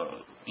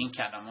این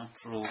کلمات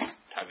رو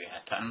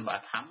طبیعتاً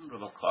باید همون رو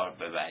به کار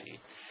ببرید.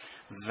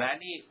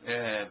 ولی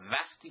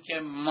وقتی که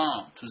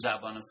ما تو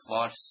زبان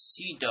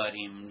فارسی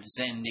داریم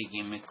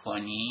زندگی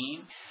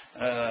میکنیم،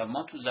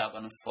 ما تو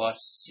زبان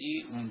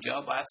فارسی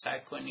اونجا باید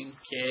سعی کنیم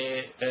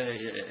که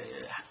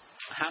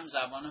هم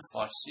زبان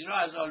فارسی رو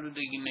از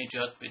آلودگی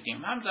نجات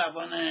بدیم، هم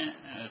زبان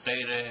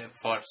غیر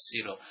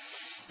فارسی رو.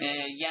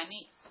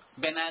 یعنی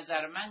به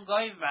نظر من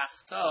گاهی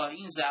وقتا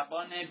این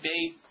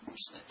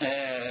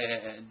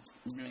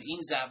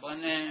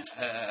زبان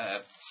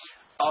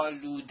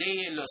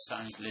آلوده لس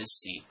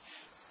آنجلسی،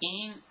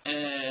 این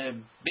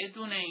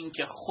بدون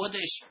اینکه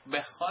خودش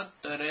بخواد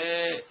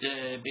داره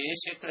به یه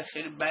شکل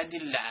خیلی بدی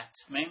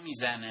لطمه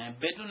میزنه،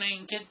 بدون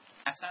اینکه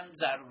اصلا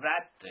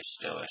ضرورت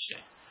داشته باشه.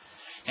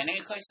 یعنی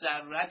کاش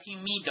ضرورتی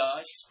می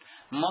داشت،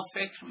 ما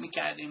فکر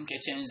میکردیم که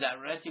چنین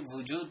ضرورتی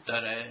وجود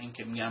داره. این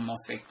که میگم ما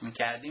فکر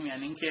میکردیم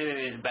یعنی این که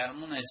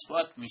برامون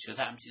اثبات میشد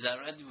همچین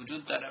ضرورتی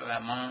وجود داره و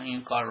ما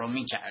این کار رو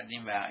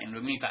میکردیم و این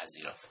رو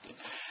میپذیرفتیم.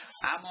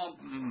 اما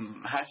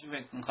هرچی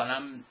فکر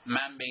میکنم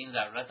من به این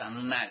ضرورت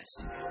هنوز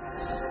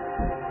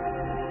نرسیدم.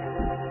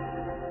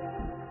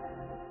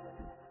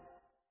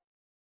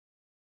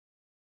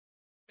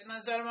 به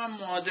نظر من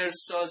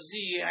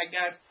مدرسازی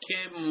اگر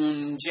که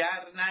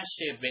منجر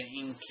نشه به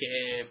این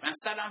که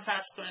مثلا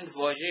فرض کنید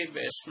واژه‌ای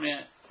به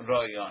اسم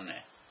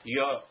رایانه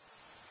یا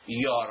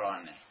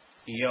یارانه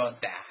یا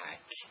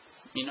دهک،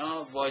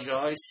 اینا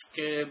واژه‌هایی است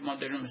که ما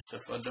داریم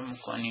استفاده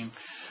میکنیم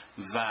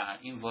و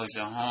این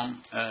واژه ها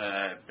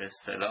به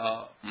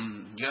اصطلاح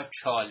یا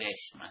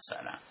چالش،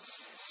 مثلا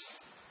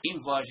این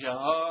واژه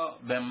ها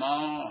به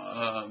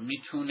ما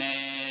میتونه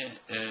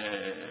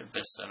به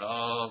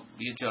اصطلاح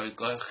یه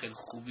جایگاه خیلی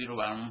خوبی رو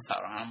برامون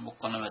فراهم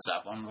بکنه و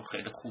زبان رو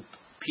خیلی خوب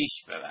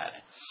پیش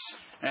ببره.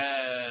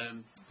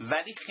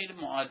 ولی خیلی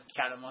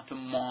کلمات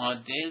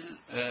معادل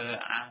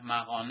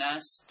احمقانه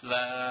است و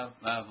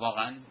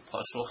واقعا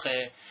پاسخ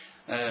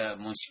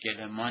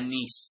مشکل ما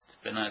نیست.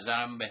 به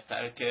نظرم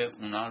بهتره که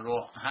اونا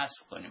رو حذف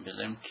کنیم،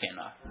 بذاریم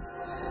کنار.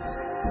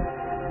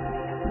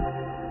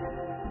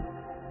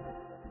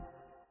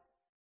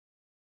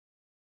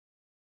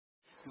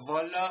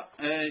 والا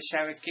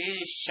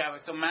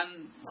شبکه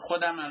من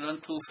خودم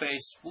الان تو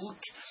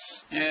فیسبوک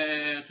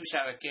تو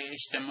شبکه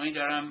اجتماعی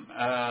دارم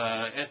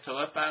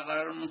ارتباط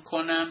برقرار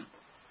میکنم.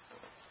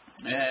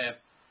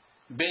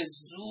 به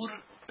زور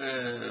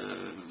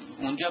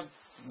اونجا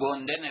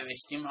گنده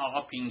نوشتیم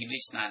آقا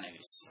پینگلیش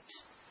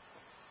ننویسید.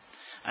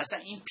 اصلا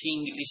این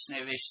پینگلیش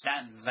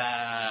نوشتن و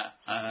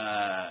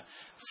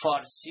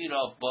فارسی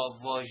را با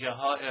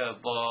واژه‌ها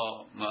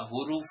با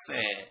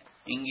حروف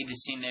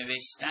انگلیسی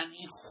نوشتن،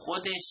 این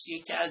خودش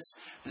یکی از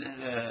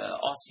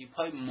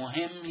آسیب‌های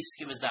مهمی است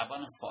که به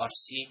زبان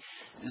فارسی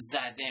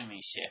زده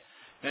میشه.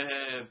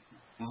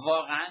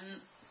 واقعا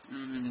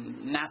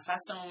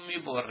نفسمون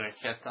میبره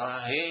که تا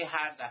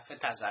هر دفعه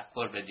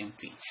تذکر بدیم.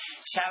 توی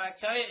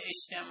شبکه‌های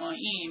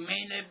اجتماعی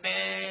میل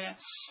به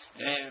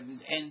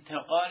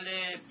انتقال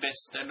به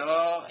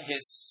اصطلاح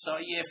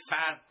حسای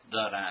فرد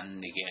دارن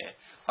دیگه.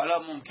 حالا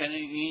ممکنه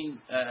این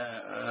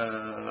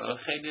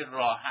خیلی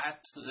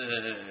راحت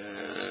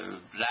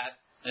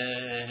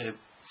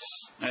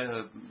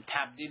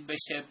تبدیل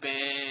بشه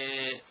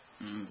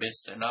به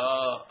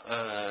اصطلاح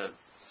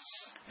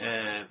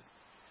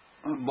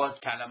با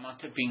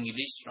کلمات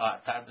پینگلیش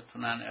راحت‌تر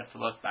بتونن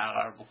ارتباط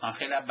برقرار بکنن.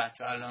 خیلی از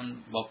بچه‌ها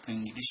الان با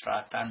پینگلیش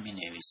راحت‌تر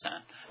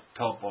می‌نویسن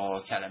تا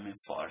با کلمه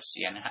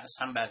فارسی. یعنی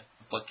اصلا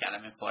با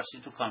کلمه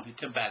فارسی تو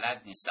کامپیوتر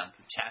بلد نیستن،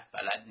 تو چت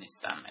بلد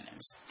نیستن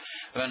بنویسن.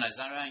 به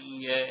نظر من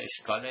این یه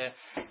اشکال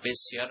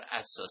بسیار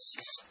اساسی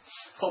است.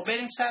 خب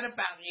بریم سر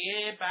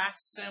بقیه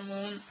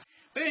بحثمون.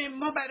 ببینیم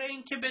ما برای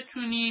اینکه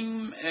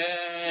بتونیم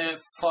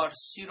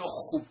فارسی رو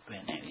خوب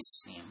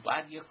بنویسیم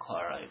باید یه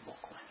کارایی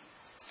بکنیم.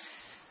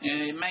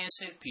 من یه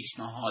سری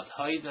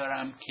پیشنهادهایی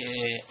دارم که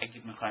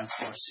اگه میخوایم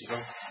فارسی رو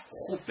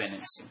خوب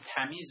بنویسیم،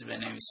 تمیز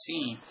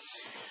بنویسیم،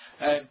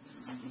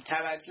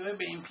 توجه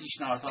به این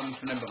پیشنهادها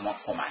میتونه به ما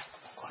کمک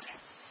بکنه.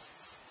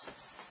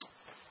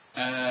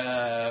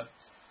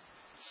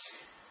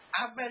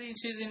 اولین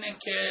چیز اینه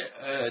که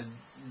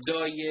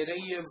دایره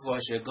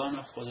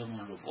واژگان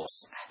خودمون رو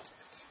وسعت.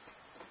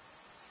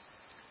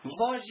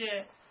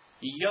 واژه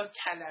یا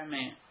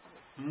کلمه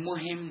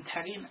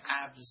مهمترین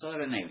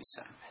ابزار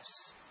نویسنده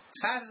است.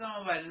 فرض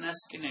ما بر این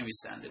است که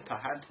نویسنده تا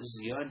حد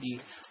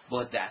زیادی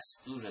با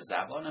دستور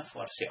زبان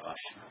فارسی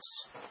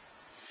آشناست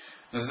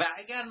و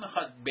اگر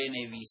میخواد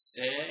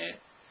بنویسه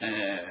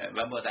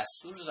و با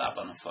دستور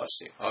زبان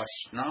فارسی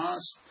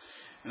آشناست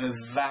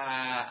و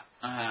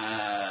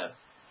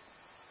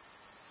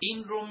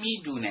این رو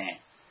میدونه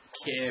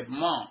که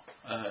ما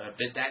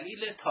به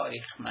دلیل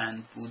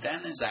تاریخمند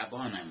بودن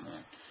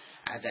زبانمون،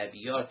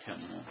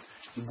 ادبیاتمون،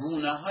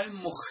 گونه‌های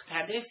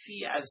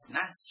مختلفی از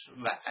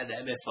نثر و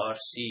ادب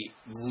فارسی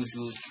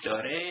وجود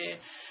داره،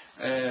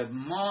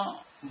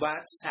 ما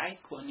باید سعی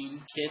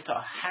کنیم که تا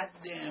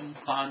حد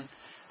امکان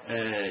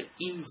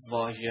این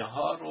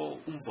واژه‌ها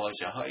رو، اون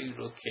واژه‌هایی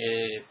رو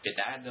که به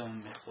دردمون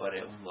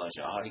میخوره، اون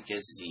واژه‌هایی که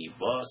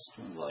زیباست،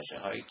 اون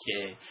واژه‌هایی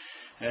که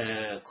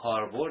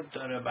کاربرد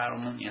داره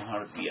برامون، اینها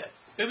رو بیاریم.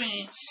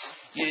 ببینید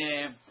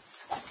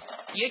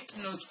یک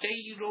نکته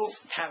ای رو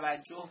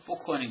توجه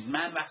بکنید.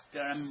 من وقتی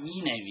دارم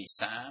می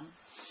نویسم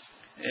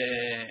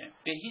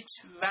به هیچ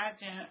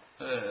وجه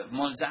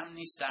ملزم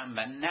نیستم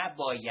و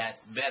نباید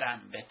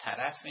برم به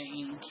طرف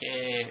این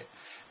که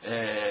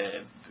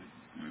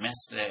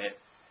مثل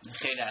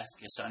خیلی از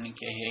کسانی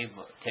که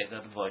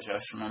تعداد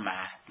واژه‌هاشون رو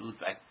محدود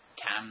و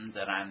کم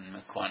دارن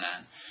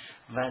میکنن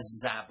و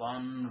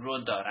زبان رو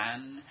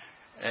دارن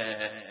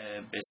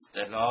به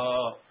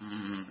اصطلاح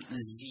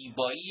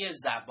زیبایی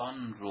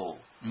زبان رو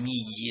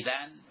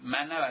میگیرن،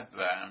 من نباید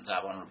ببرم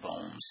زبان رو به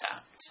اون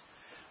سمت.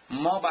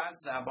 ما باید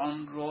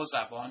زبان رو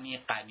زبانی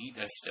غنی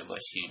داشته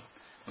باشیم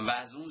و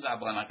از اون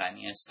زبان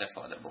غنی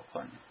استفاده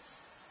بکنیم.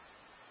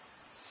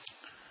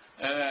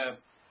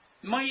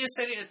 ما یه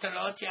سری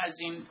اطلاعاتی از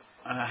این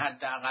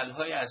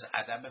حداقل‌های از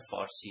ادب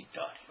فارسی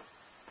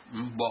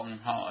داریم، با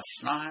اونها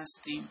آشنا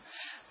هستیم،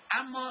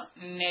 اما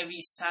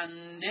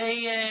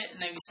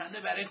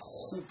نویسنده برای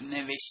خوب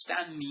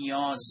نوشتن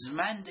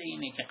نیازمند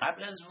اینه که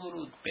قبل از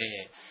ورود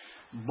به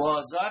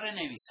بازار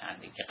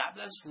نویسندگی،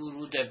 قبل از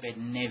ورود به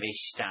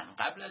نوشتن،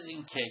 قبل از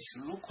اینکه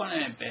شروع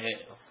کنه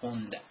به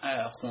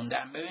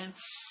خوندن، ببین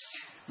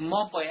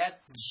ما باید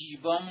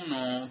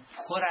جیبامونو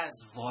پر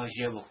از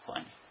واژه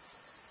بکنیم.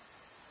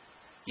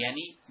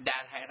 یعنی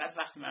در حقیقت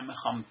وقتی من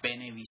میخوام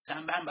بنویسم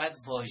من باید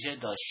واژه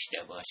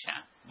داشته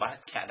باشم،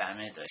 باید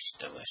کلمه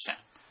داشته باشم،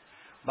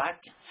 باید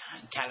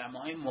کلمه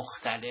های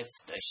مختلف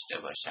داشته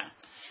باشم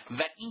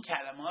و این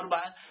کلمه ها رو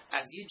باید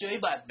از یه جایی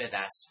باید به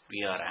دست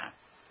بیارم.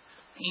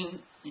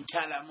 این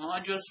کلمه ها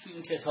جز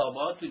این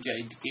کتابات تو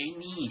جای دیگه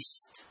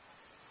نیست.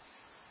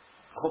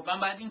 خب من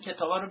باید این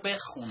کتاب ها رو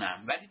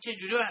بخونم، ولی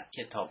چجوری باید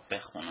کتاب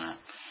بخونم؟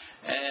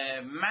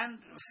 من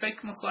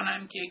فکر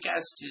میکنم که یکی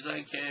از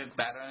چیزهایی که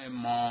برای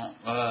ما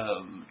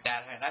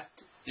در حقیقت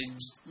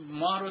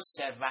ما رو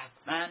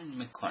ثروتمند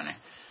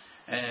میکنه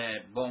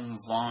به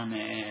عنوان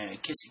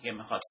کسی که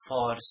میخواد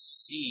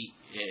فارسی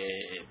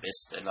به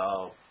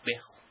اصطلاح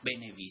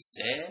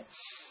بنویسه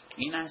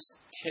این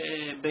است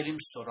که بریم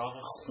سراغ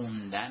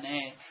خوندن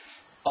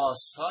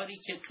آثاری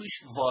که توش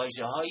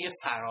واژه‌های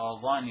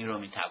فراوانی رو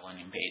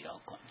میتوانیم پیدا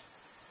کنیم.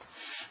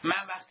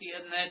 من وقتی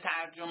یه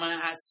ترجمه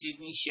هستید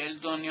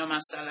میشلدون یا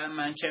مثلا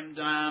من چه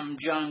میدونم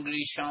جان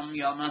گریشام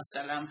یا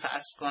مثلا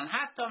فرض کن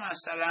حتی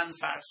مثلا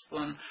فرض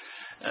کن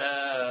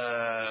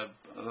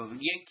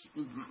یک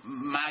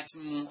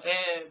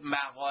مجموعه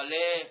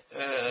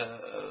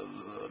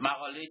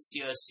مقاله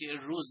سیاسی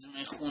روز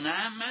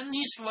میخونم، من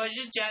هیچ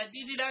واژه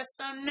جدیدی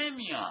دستم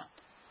نمیاد،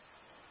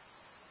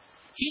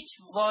 هیچ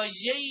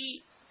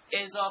واژه‌ای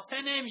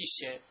اضافه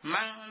نمیشه.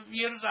 من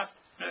یه روز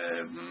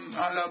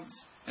حالا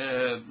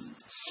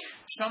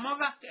شما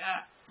وقتی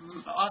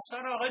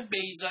آثار آقای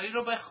بیزایی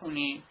رو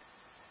بخونید،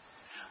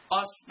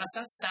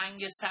 مثلا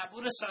سنگ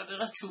صبور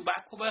صادق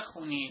چوبک رو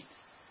بخونید،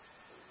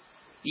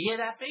 یه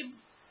دفعه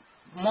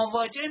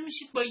مواجه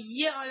میشید با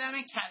یه عالم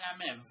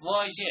کلمه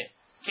واژه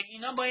که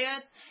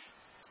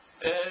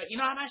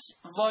اینا همش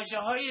واژه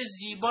های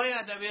زیبای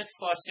ادبیات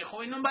فارسی. خب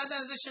اینو بعد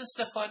ازش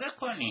استفاده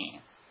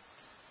کنید.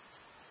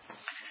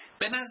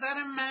 به نظر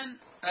من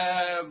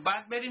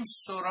باید بریم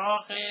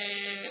سراغ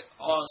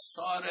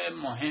آثار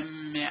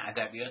مهم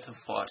ادبیات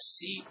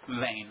فارسی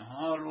و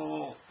اینها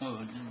رو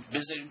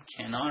بذاریم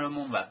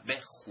کنارمون و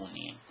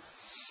بخونیم.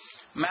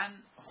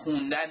 من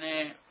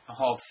خوندن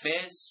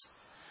حافظ،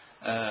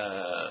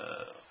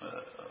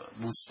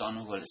 بوستان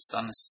و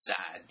گلستان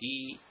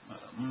سعدی،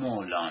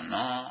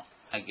 مولانا،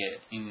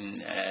 اگه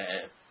این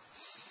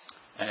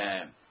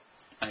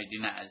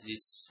آیدین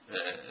عزیز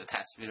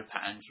تصویر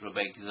 5 رو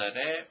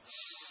بگذاره،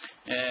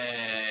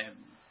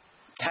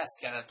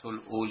 تذکرة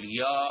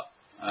الاولیا،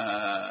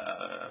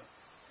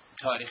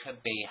 تاریخ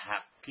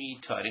بیهقی،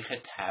 تاریخ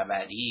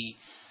طبری،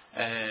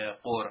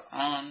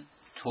 قرآن،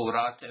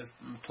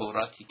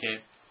 توراتی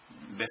که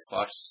به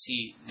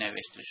فارسی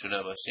نوشته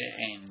شده باشه،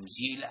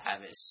 انجیل،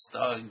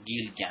 اوستا،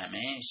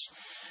 گیلگمش،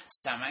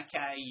 سمک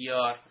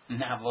عیار،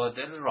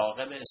 نوادر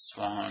راغب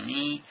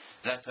اصفهانی،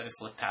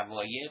 لطایف و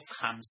طوایف،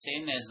 خمسه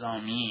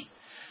نظامی،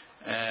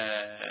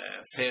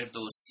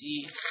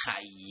 فردوسی،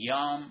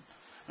 خیام،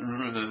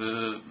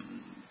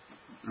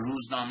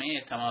 روزنامه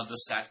اعتماد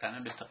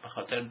السلطنه به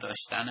خاطر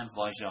داشتن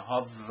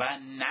واژه‌ها و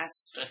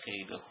نثر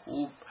خیلی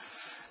خوب،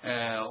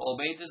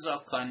 عبید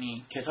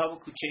زاکانی، کتاب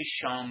کوچه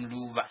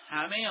شاملو و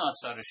همه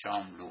آثار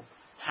شاملو،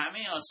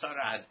 همه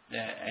آثار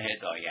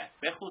هدایت،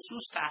 به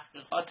خصوص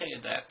تحقیقات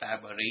هدایت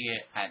درباره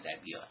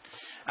ادبیات،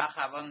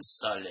 اخوان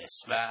ثالث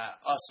و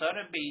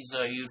آثار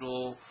بیضایی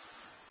رو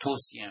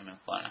توصیه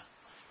میکنم.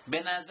 به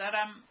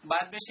نظرم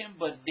باید بشیم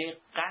با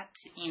دقت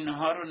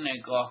اینها رو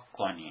نگاه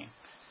کنیم.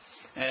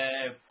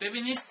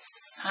 ببینید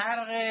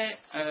فرق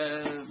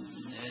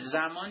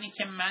زمانی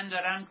که من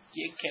دارم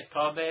یک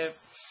کتاب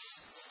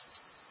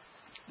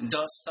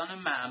داستان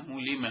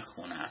معمولی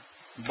میخونم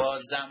با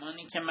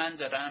زمانی که من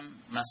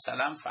دارم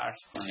مثلا فرض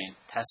کنید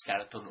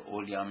تذکرة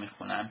الاولیا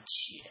میخونم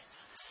چیه.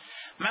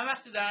 من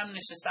وقتی دارم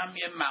نشستم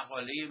یه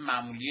مقاله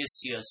معمولی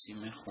سیاسی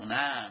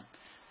میخونم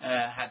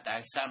حد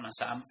اکثر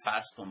مثلا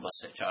فرض کن با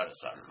 3-4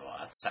 هزار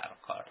لغت سر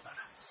کار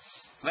دارم،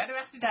 ولی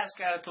وقتی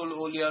تذکرة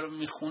الاولیا رو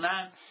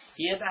میخونم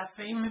یه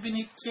دفعه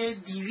میبینید که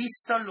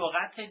 200 تا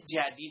لغت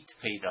جدید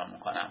پیدا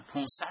میکنم،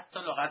 500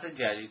 تا لغت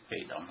جدید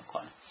پیدا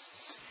میکنم.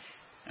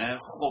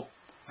 خب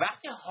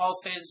وقتی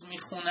حافظ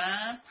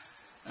میخونم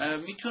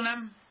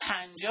میتونم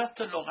 50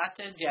 تا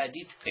لغت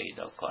جدید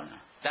پیدا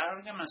کنم، در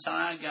حالی که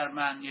مثلا اگر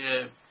من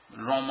یه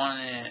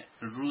رمان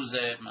روز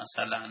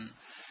مثلا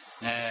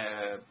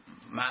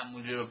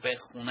معمولی رو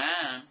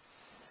بخونم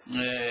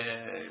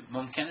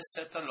ممکنه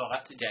 3 تا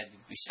لغت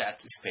جدید بیشتر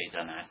توش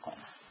پیدا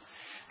نکنم.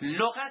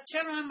 لغت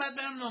چرا من باید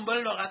برم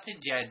دنبال لغت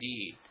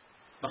جدید؟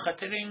 به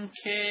خاطر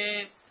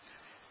اینکه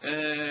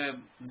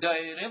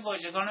دایره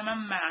واژگان من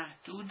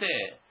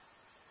محدوده.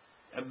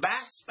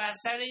 بحث بر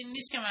سر این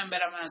نیست که من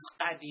برم از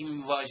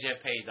قدیم واژه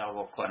پیدا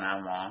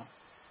بکنم،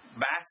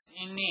 بحث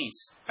این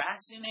نیست.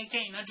 بحث اینه که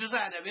اینا جزء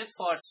ادبیات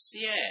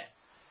فارسیه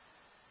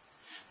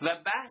و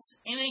بحث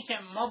اینه که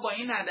ما با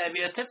این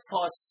ادبیات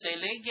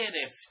فاصله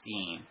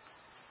گرفتیم،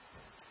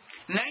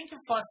 نه اینکه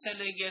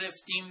فاصله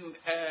گرفتیم.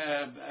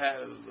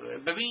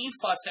 ببین این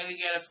فاصله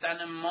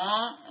گرفتن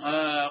ما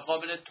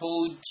قابل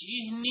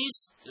توجیه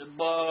نیست،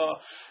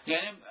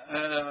 یعنی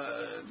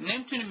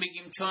نمیتونیم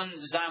بگیم چون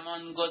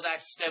زمان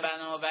گذشته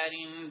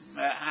بنابراین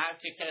هر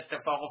چه که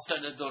اتفاق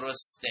افتاده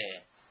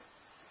درسته.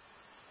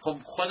 خب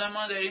خود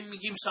ما داریم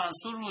میگیم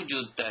سانسور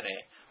وجود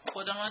داره،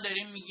 خود ما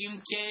داریم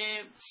میگیم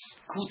که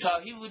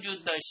کوتاهی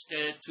وجود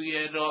داشته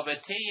توی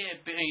رابطه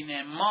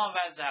بین ما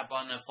و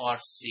زبان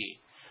فارسی.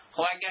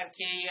 خب اگر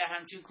که یه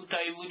همچین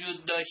کوتاهی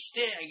وجود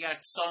داشته، اگر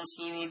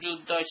سانسور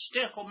وجود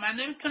داشته، خب من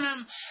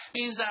نمیتونم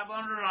این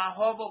زبان رو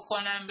رها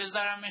بکنم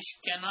بذارمش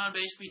کنار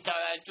بهش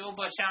بی‌توجه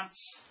باشم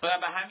و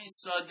به همین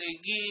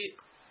سادگی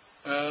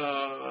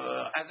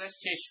ازش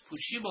چشم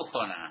پوشی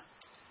بکنم.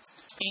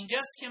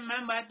 اینجاست که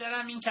من باید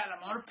برم این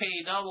کلمه ها رو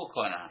پیدا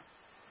بکنم.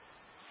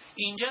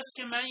 اینجاست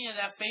که من یه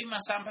دفعه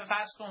مثلا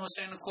فرض کن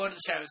حسین کرد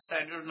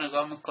شبستری رو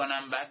نگاه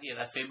میکنم، بعد یه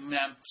دفعه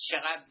میبینم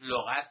چقدر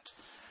لغت،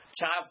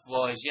 چقدر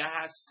واژه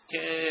هست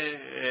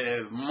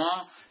که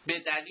ما به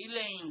دلیل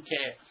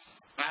اینکه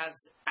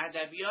از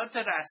ادبیات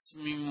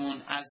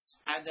رسمیمون،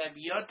 از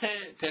ادبیات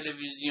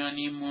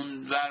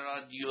تلویزیونیمون و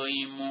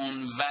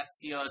رادیوییمون و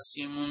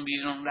سیاسیمون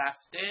بیرون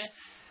رفته،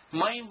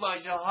 ما این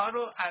واژه ها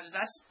رو از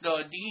دست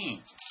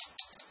دادیم.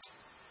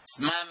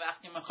 من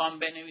وقتی میخوام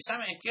بنویسم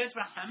احتیاج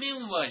به همه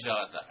اون واژه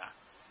ها دارم.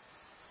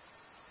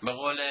 به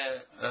قول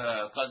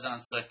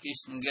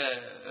کازانتزاکیس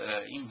میگه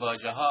این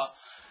واژه ها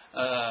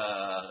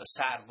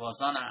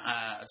سربازان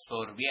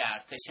سربی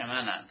ارتش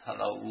منند.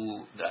 حالا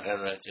او داره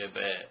راجع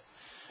به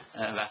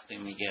وقتی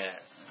میگه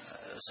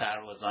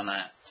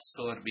سربازان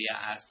سربی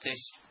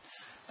ارتش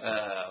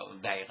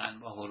دقیقاً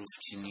با حروف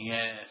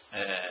چینی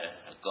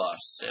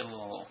گارسه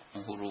و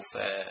حروف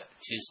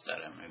چیز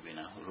داره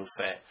میبینه،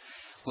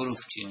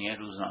 حروف چینی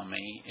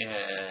روزنامه‌ای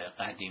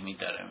قدیمی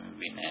داره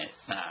میبینه،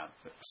 نه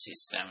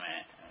سیستم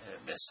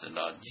به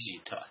اصطلاح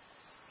دیجیتال.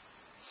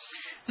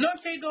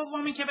 نکته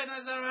دومی که به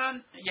نظر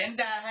من، یعنی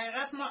در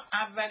حقیقت ما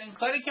اولین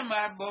کاری که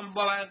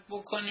باید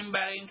بکنیم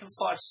برای اینکه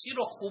فارسی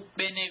رو خوب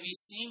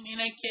بنویسیم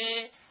اینه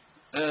که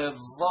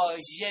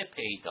واژه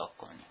پیدا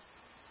کنیم.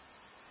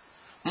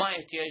 ما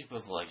احتیاج به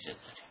واژه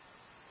داریم.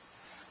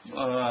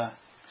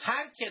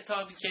 هر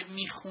کتابی که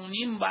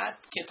میخونیم باید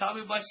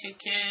کتابی باشه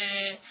که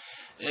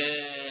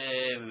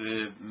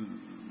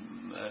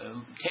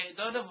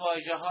تعداد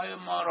واژه‌های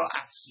ما رو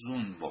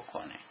افزون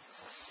بکنه.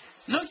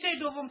 نکته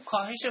دوم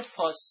کاهش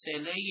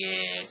فاصله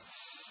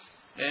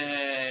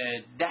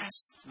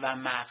دست و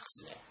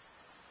مغزه.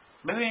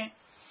 ببین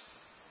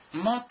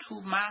ما تو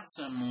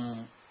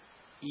مغزمون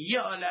یه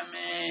عالم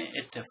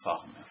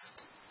اتفاق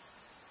میفته،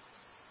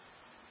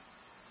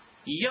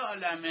 یه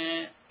عالم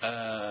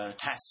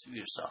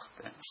تصویر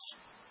ساخته میشه.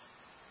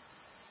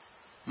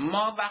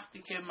 ما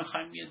وقتی که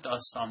میخوایم یه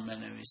داستان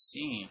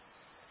بنویسیم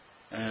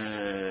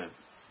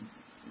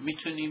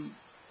میتونیم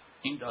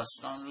این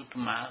داستان رو تو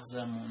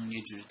مغزمون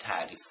یه جوری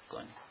تعریف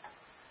کنیم.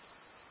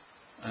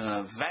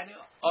 ولی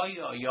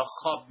آیا یا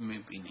خواب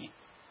میبینیم،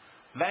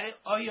 ولی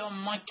آیا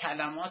ما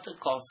کلمات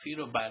کافی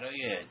رو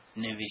برای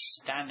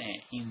نوشتن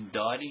این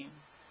داریم؟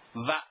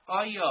 و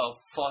آیا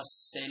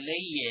فاصله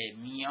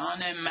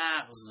میان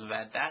مغز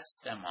و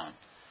دستمان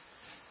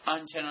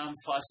آنچنان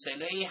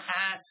فاصله‌ای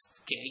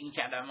هست که این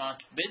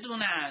کلمات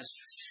بدون حذف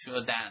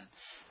شدن،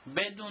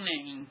 بدون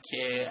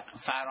اینکه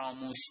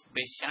فراموش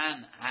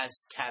بشن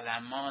از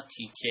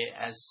کلماتی که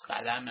از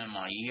قلم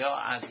ما یا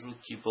از رو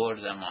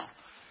کیبورد ما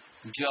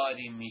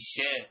جاری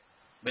میشه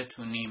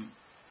بتونیم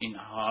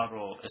اینها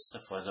رو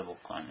استفاده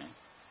بکنیم؟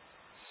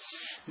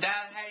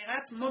 در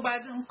حقیقت ما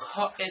باید اون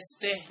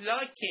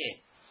استهلاک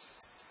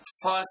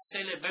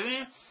فاصله،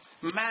 ببین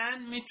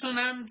من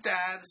میتونم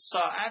در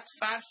ساعت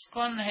فرض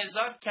کن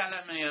 1000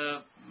 کلمه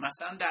یا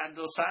مثلا در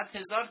 2 ساعت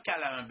 1000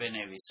 کلمه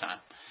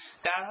بنویسم،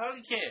 در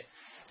حالی که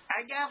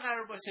اگر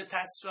قرار باشه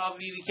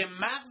تصاویری که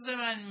مغز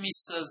من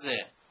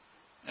میسازه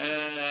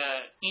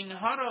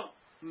اینها رو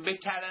به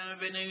کلمه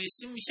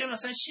بنویسیم میشه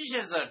مثلا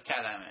 6000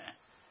 کلمه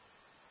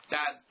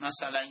در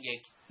مثلا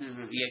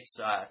یک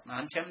ساعت.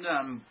 من چه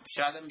میدونم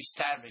شاید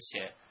بیشتر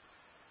بشه.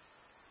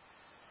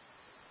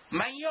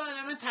 من یه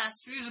عالمه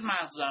تصویر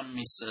مغزم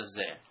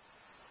میسازه،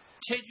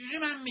 چجوری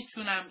من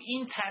میتونم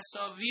این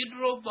تصاویر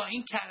رو با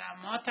این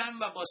کلماتم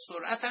و با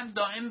سرعتم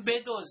دائم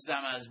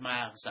بدزدم از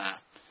مغزم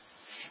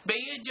به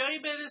یه جایی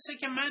برسه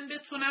که من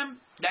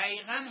بتونم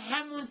دقیقاً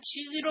همون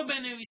چیزی رو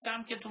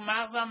بنویسم که تو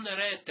مغزم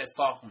داره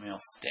اتفاق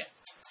میفته؟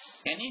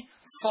 یعنی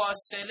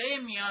فاصله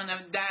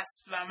میان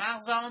دست و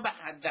مغزم رو به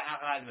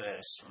حداقل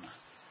برسونم.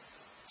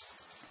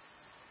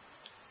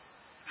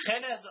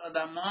 خیلی از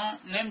آدما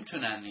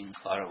نمیتونن این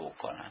کارو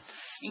بکنن،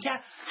 اینکه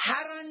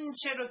هر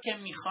آنچه رو که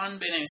میخوان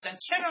بنویسن.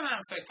 چرا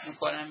من فکر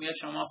میکنم یا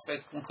شما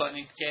فکر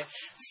میکنید که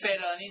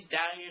فلانی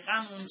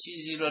دقیقاً اون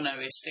چیزی رو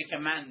نوشته که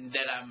من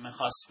دلم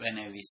میخواست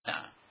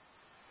بنویسم؟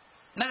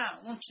 نه،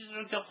 اون چیزی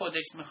رو که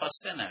خودش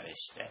میخواسته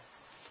نوشته.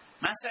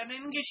 مثلا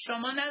اینکه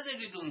شما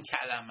ندارید اون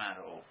کلمه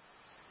رو،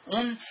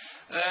 اون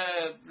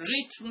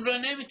ریتم رو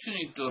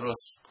نمیتونید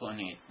درست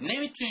کنید،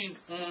 نمیتونید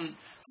اون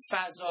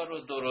فضا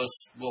رو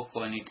درست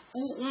بکنید.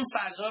 اون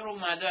فضا رو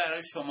اومده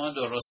برای شما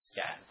درست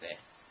کرده،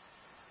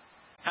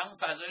 همون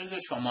فضایی که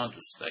شما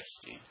دوست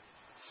داشتید.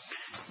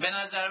 به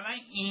نظر من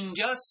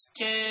اینجاست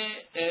که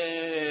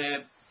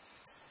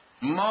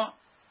ما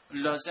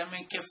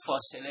لازمه که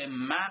فاصله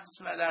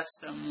مغز و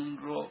دستمون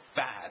رو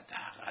به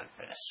حداقل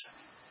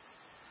برسونیم.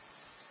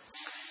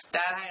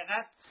 در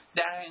حقیقت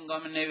در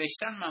هنگام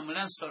نوشتن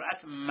معمولا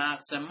سرعت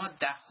مغز ما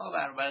 10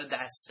 برابر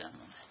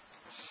دستمونه.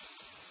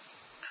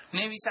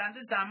 نویسنده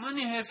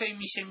زمانی حرفه‌ای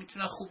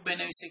میتونه خوب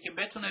بنویسه که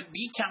بتونه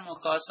بی کم و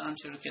کاس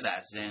آنچه رو که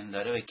در ذهن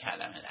داره به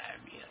کلمه در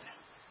بیاره.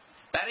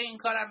 برای این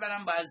کار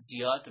اولا باید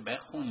زیاد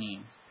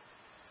بخونیم،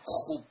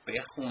 خوب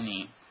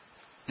بخونیم،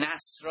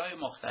 نثرهای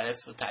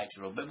مختلف رو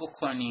تجربه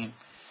بکنیم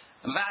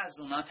و از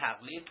اونا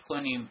تقلید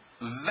کنیم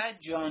و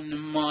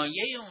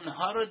جانمایه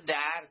اونها رو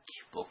درک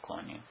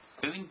بکنیم.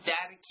 ببین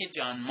درک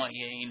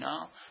جانمایه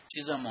اینا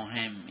چیز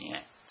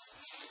مهمیه.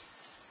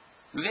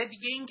 و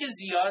دیگه اینکه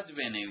زیاد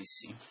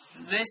بنویسیم،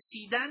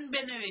 رسیدن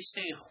به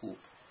نوشته خوب.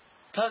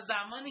 تا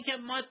زمانی که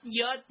ما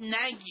یاد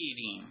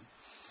نگیریم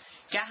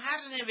که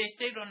هر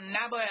نوشته رو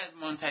نباید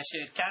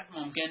منتشر کرد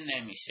ممکن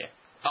نمیشه.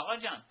 آقا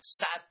جان،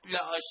 سطل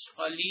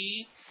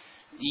آشغالی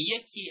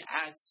یکی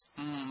از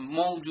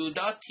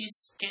موجوداتی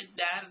است که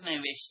در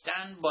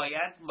نوشتن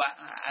باید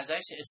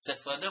ازش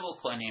استفاده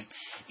بکنیم.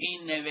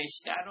 این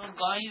نوشته رو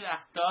گاهی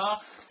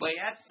وقتا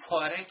باید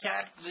پاره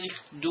کرد،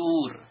 ریخت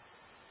دور.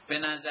 به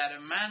نظر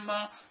من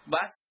ما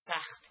باید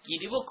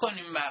سختگیری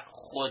بکنیم بر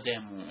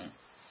خودمون.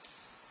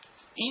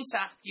 این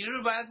سختگیری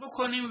رو باید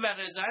بکنیم و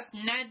رضایت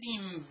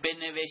ندیم به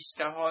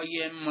نوشته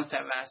های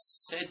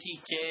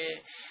متوسطی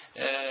که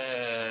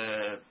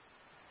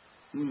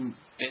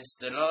به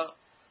اصطلاح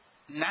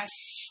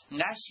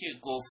نشه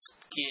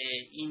گفت که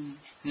این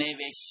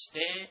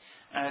نوشته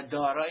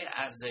دارای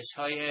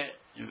ارزش‌های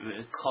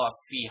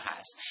کافی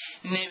هست.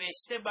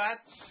 نوشته باید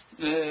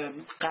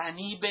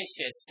غنی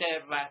بشه،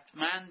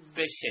 ثروتمند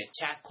بشه،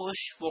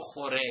 چکش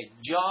بخوره،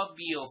 جا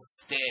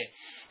بیفته،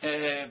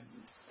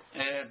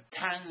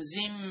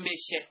 تنظیم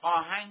بشه،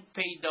 آهنگ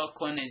پیدا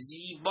کنه،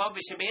 زیبا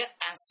بشه، به یه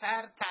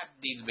اثر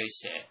تبدیل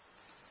بشه.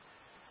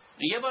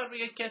 یه بار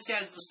یک کسی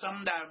از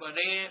دوستان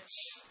درباره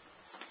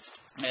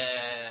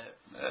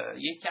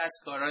یکی از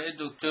کارهای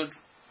دکتر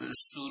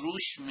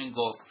سروش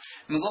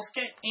میگفت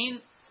که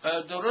این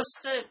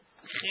درسته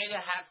خیلی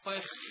حرفای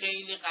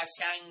خیلی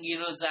قشنگی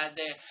رو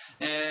زده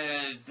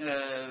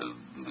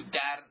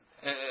در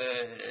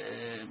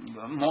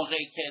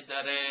موقعی که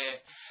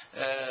داره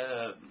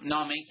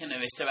نامه‌ای که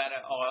نوشته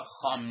برای آقای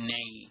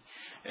خامنه‌ای.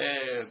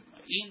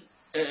 این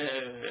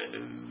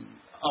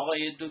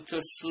آقای دکتر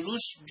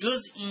سروش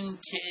جز این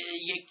که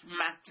یک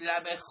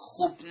مطلب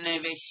خوب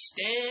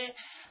نوشته،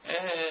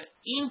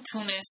 این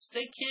تونسته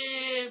که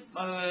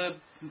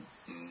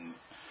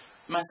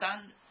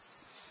مثلا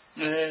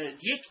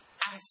یک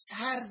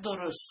اثر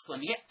درست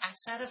کنه، یک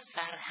اثر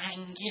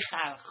فرهنگی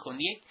خلق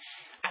کنه، یک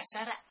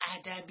اثر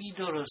ادبی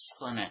درست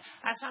کنه.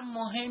 اصلا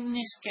مهم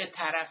نیست که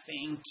طرف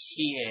این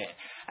کیه،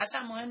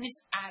 اصلا مهم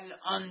نیست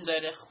الان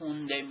داره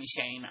خونده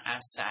میشه این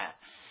اثر.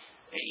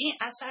 این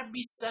اثر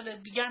 20 سال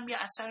دیگه هم یه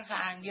اثر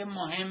فرهنگی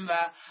مهم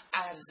و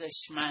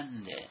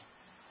ارزشمنده.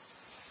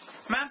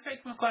 من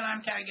فکر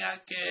میکنم که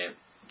اگر که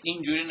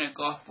اینجوری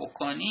نگاه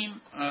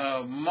بکنیم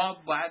ما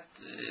باید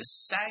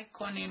سعی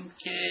کنیم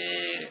که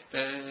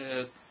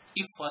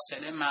این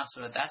فاصله مغز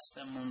و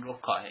دستمون رو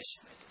کاهش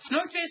بدیم.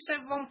 نکته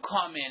سوم،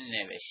 کامل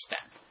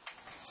نوشتن.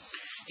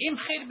 این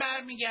خیلی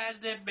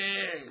برمیگرده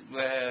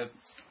به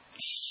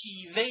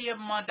شیوه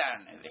ما در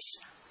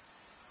نوشتن.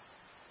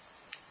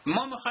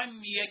 ما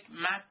میخوایم یک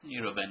متنی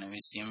رو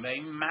بنویسیم و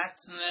این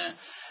متن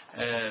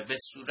به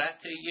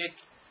صورت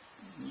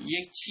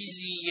یک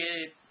چیزی،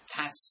 یک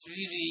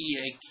تصویری،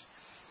 یک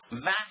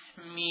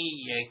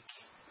وهمی، یک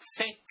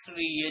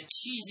فکری، یک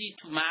چیزی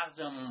تو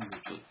مغزمون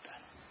وجود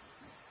داره.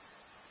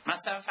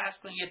 مثلا فرض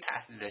کن یه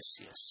تحلیل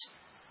سیاسی،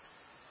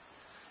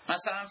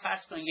 مثلا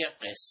فرض کن یه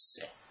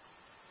قصه،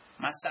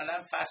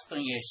 مثلا فرض کن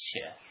یه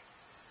شعر.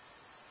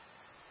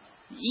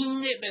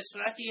 این به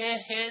صورت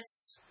یه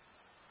حس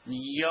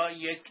یا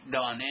یک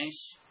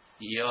دانش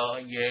یا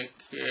یک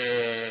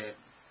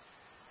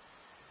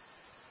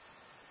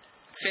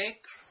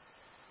فکر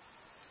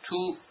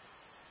تو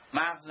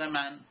مغز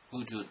من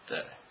وجود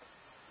داره.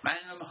 من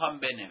اینو میخوام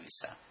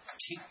بنویسم.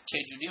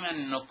 چجوری من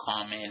اینو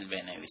کامل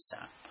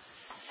بنویسم؟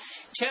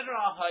 چه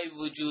راههایی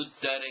وجود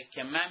داره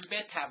که من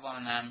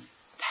بتوانم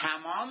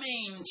تمام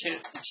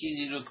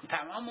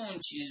اون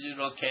چیزی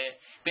رو که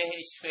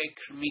بهش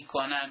فکر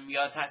میکنم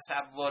یا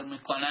تصور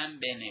میکنم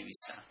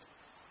بنویسم.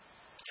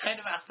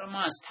 خیلی وقتا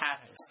ما از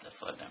طرح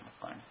استفاده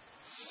میکنیم.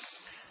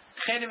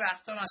 خیلی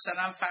وقتا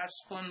مثلا فرض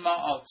کن ما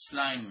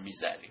آوتلاین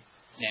میذاریم،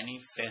 یعنی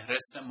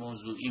فهرست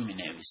موضوعی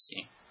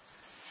مینویسیم.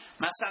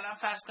 مثلا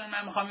فرض کن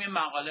من میخوام یه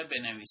مقاله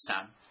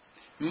بنویسم،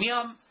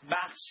 میام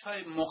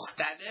بخش‌های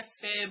مختلف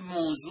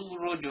موضوع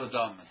رو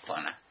جدا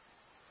میکنم.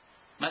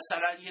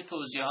 مثلا یه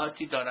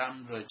توضیحاتی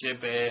دارم راجع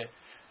به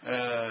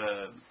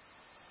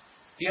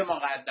یه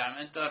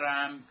مقدمه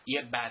دارم،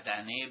 یه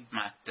بدنه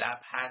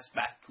مطلب هست،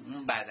 بعد تو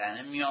اون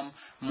بدنه میام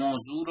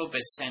موضوع رو به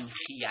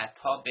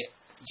سنخیت‌ها، به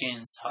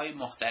جنس‌های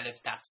مختلف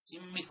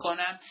تقسیم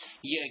میکنم.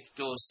 1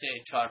 2 3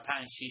 4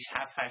 5 6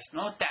 7 8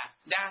 9 10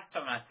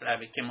 تا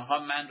مطلبه که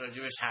میخوام من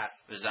راجبش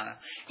حرف بزنم.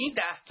 این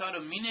 10 تا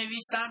رو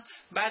مینویسم،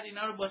 بعد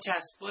اینا رو با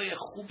چسبای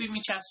خوبی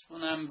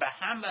میچسبونم به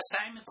هم و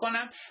سعی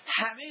میکنم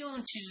همه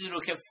اون چیزی رو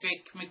که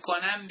فکر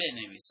میکنم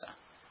بنویسم.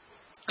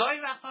 گاهی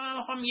وقتا من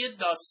میخوام یه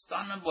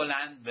داستان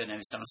بلند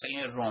بنویسم، مثلا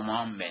یه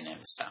رمان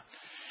بنویسم،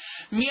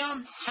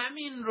 میام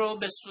همین رو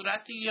به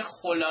صورت یه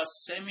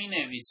خلاصه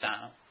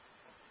مینویسم.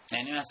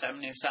 یعنی مثلا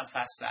می‌نویسم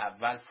فصل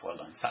اول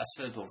فلان،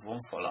 فصل دوم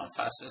فلان،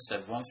 فصل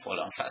سوم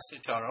فلان، فصل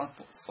چهارم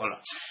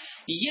فلان.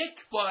 یک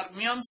بار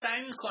میام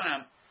سعی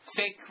میکنم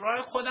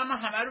فکرهای خودم رو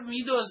همه رو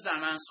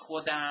میدزدم از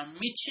خودم،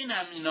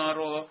 میچینم اینا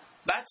رو،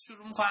 بعد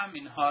شروع میکنم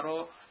اینها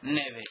رو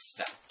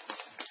نوشتم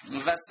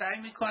و سعی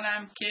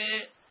میکنم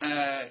که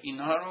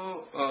اینها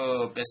رو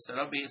به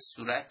اصطلاح به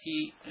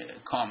صورتی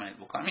کامل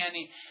بکنم.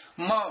 یعنی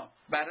ما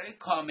برای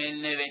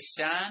کامل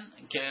نوشتن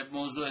که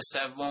موضوع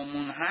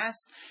سوممون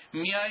هست،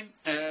 میایم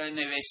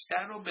نوشته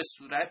رو به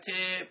صورت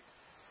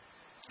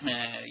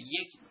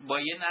با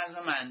یه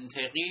نظم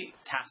منطقی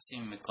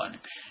تقسیم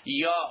میکنیم،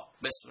 یا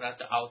به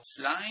صورت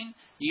آوتلاین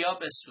یا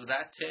به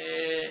صورت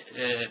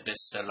به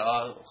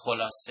اصطلاح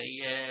خلاصه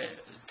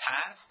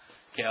طرح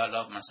که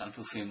حالا مثلا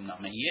تو فیلم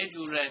نامه یه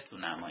جوره، تو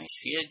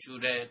نمایش یه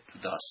جوره، تو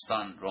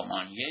داستان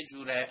رمان یه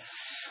جوره،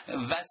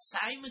 و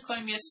سعی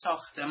میکنیم یه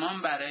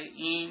ساختمان برای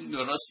این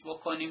درست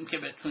بکنیم که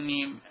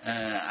بتونیم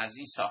از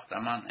این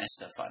ساختمان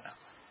استفاده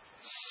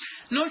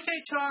کنیم. نکته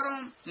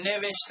چهارم،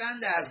 نوشتن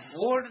در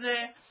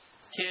ورد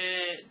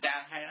که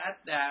در حقیقت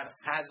در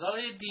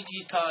فضای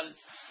دیجیتال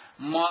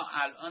ما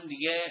الان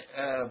دیگه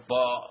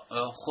با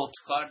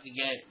خودکار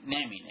دیگه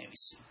نمی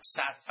نویسیم.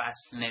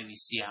 سرفصل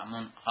نویسی،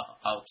 همون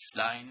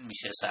آوتلاین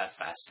میشه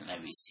سرفصل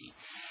نویسی،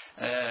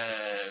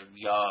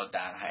 یا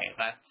در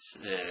حقیقت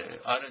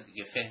آره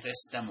دیگه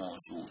فهرست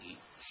موضوعی.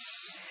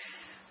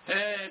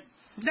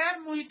 در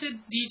محیط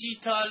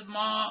دیجیتال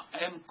ما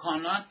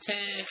امکانات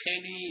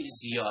خیلی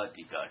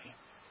زیادی داریم.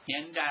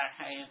 یعنی در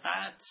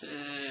حقیقت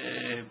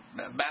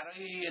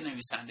برای یه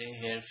نویسنده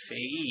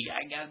حرفه‌ای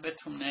اگر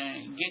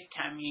بتونه یک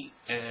کمی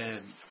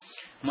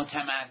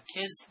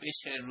متمرکز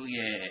بشه روی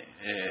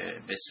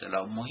به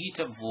اصطلاح محیط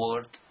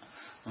ورد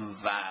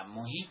و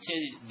محیط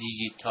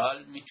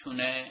دیجیتال،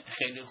 میتونه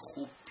خیلی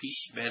خوب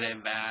پیش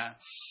بره و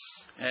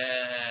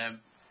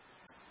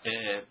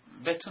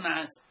بتونه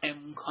از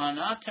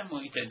امکانات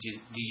محیط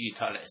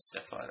دیجیتال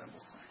استفاده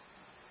بکنه.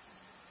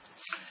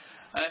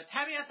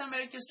 طبیعتا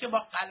برای کسی که با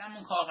قلم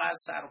و کاغذ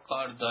سر و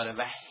کار داره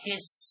و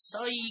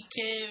حسایی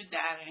که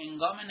در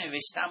هنگام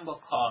نوشتن با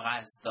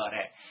کاغذ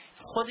داره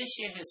خودش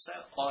یه حسای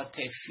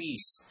عاطفی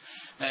است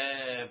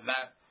و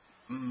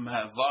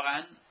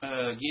واقعا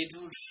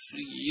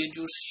یه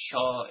جور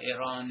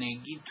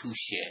شاعرانگی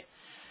توشه.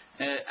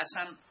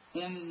 اصلا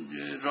اون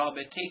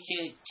رابطه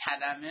که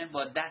کلمه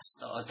با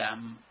دست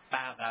آدم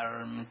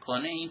برقرار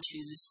میکنه این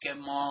چیزیست که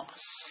ما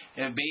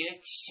به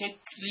یک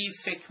شکلی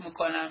فکر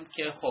میکنم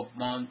که خب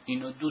ما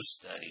اینو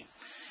دوست داریم.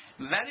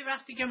 ولی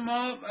وقتی که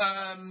ما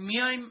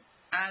میایم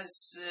از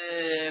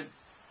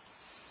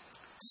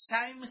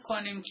سعی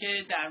میکنیم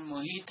که در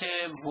محیط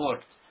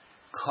ورد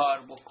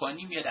کار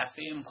بکنیم، یه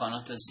دفعه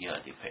امکانات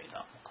زیادی پیدا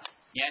میکنیم.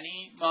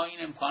 یعنی ما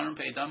این امکان رو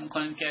پیدا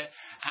میکنیم که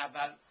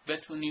اول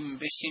بتونیم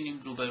بشینیم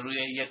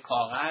روبروی یک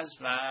کاغذ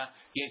و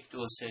 1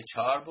 2 3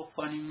 4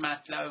 بکنیم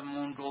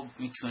مطلبمون رو،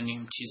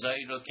 میتونیم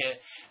چیزایی رو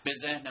که به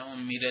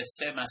ذهنمون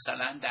میرسه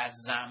مثلا در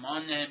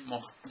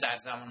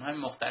زمانهای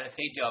مختلف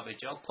هی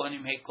جابجا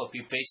کنیم، هی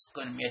کپی پیست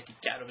کنیم، یه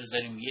تیکه رو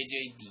بذاریم یه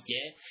جای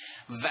دیگه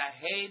و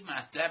هی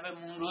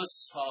مطلبمون رو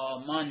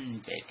سامان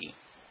بدیم.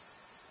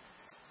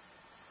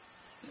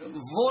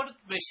 ورد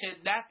به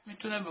شدت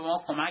میتونه به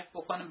ما کمک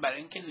بکنه برای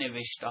اینکه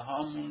نوشته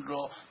هامون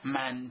رو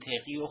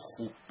منطقی و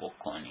خوب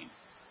بکنیم.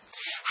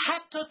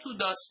 حتی تو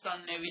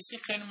داستان نویسی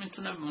خیلی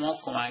میتونه به ما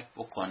کمک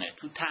بکنه،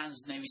 تو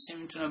طنز نویسی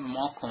میتونه به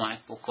ما کمک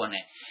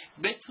بکنه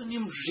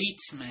بتونیم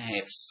ریتم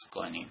حفظ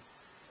کنیم.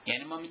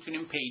 یعنی ما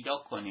میتونیم پیدا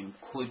کنیم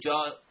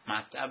کجا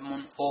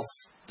مطلبمون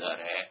افت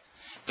داره.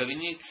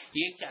 ببینید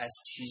یکی از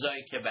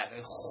چیزایی که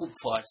برای خوب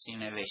فارسی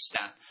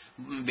نوشتن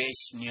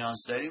بهش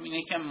نیاز داریم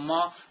اینه که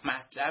ما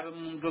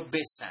مطلبمون رو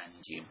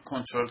بسنجیم،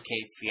 کنترل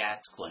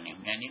کیفیت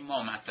کنیم. یعنی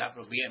ما مطلب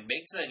رو بیایم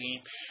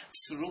بگذاریم،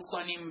 شروع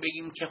کنیم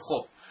بگیم که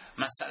خب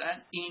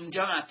مثلا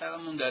اینجا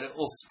مطلبمون داره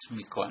افت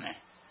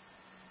میکنه،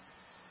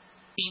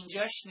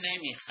 اینجاش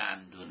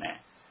نمیخندونه،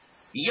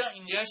 یا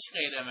اینجاش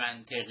غیر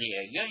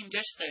منطقیه، یا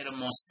اینجاش غیر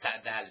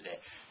مستدله.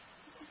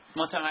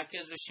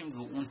 متمرکز بشیم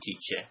رو اون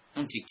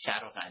تیکه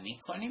رو غنی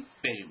کنیم،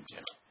 بریم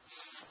جلو.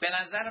 به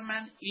نظر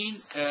من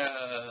این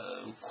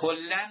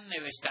کلا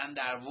نوشتن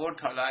در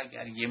ورد، حالا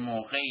اگر یه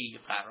موقعی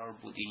قرار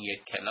بود این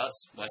یک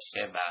کلاس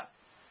باشه و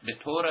به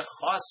طور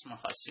خاص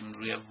می‌خواستیم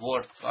روی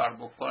ورد کار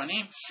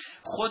بکنیم،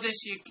 خودش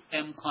یک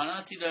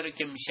امکاناتی داره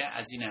که میشه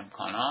از این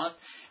امکانات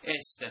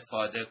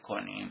استفاده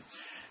کنیم.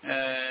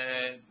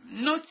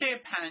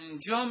 نکته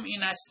 5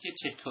 این است که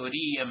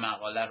چطوری یه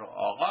مقاله رو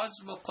آغاز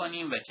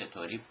بکنیم و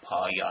چطوری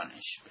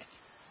پایانش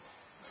بدیم.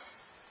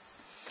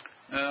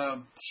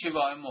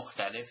 شیوه‌های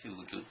مختلفی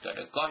وجود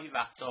داره. گاهی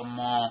وقتا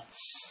ما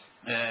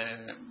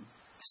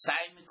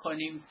سعی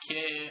میکنیم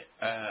که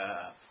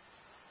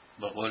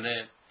به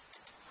قول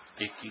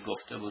یکی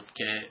گفته بود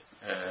که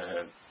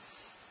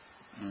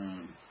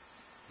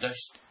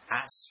داشت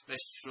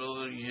اسبش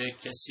رو یه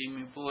کسی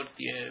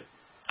میبرد، یه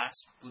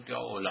اسب بود یا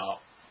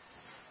الاغ،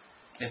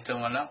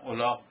 احتمالا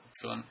الاغ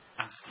چون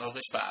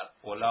اخلاقش بر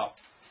الاغ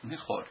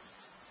میخورد،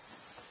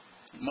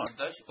 ما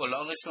داشت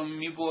الاغش رو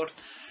میبرد،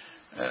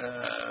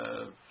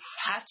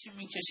 هرچی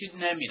میکشید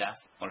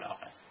نمیرفت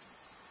الاغه.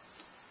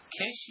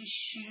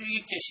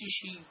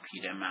 کشیشی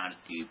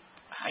پیرمردی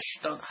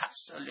 87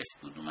 سالش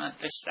بود اومد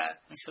داشت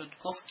رد میشد،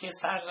 گفت که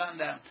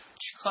فرزندم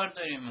چی کار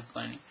داری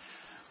میکنی؟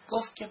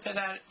 گفت که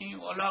پدر این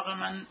الاغ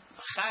من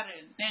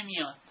خره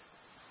نمیاد.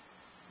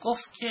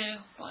 گفت که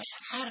باش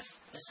حرف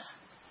بزن.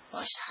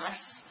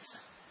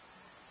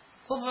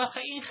 گفت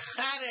واقعا این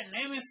خره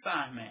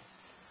نمیفهمه.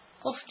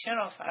 گفت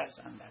چرا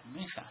فرزندم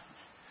میفهمه.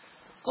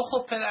 گفت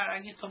خب پدر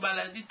اگه تو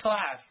بلدی تو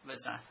حرف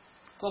بزن.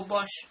 گفت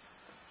باش.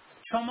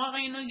 چماق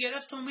اینو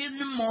گرفت و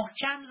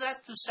محکم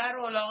زد تو سر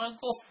الاغه،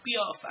 گفت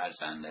بیا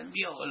فرزندم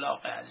بیا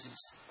الاغه عزیز،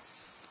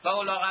 و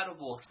الاغه رو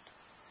برد.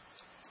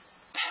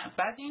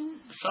 بعد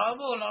این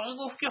صاحب الاغه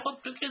گفت که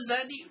خب تو که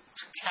زدی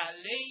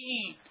کله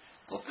این.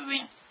 گفت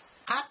ببین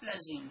قبل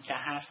از این که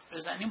حرف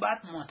بزنی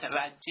باید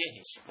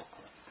متوجهش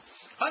بکنی.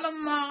 حالا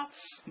ما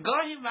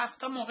گاهی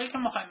وقتا موقعی که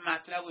میخوایم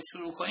مطلب رو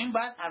شروع کنیم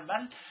باید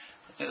اول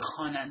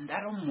خواننده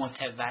رو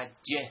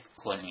متوجه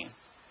کنیم.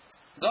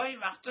 گاهی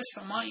وقتا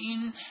شما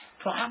این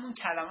تو همون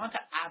کلمات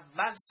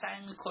اول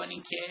سعی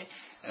میکنی که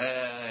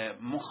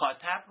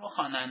مخاطب رو،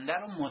 خواننده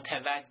رو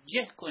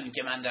متوجه کنی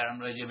که من دارم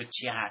راجع به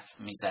چی حرف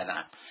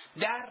میزنم.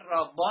 در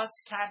را باز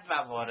کرد و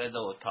وارد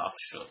اتاق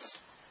شد.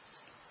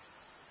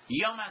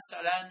 یا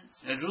مثلا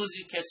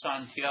روزی که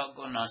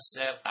سانتیاگو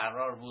ناصر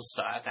قرار بود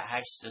ساعت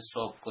 8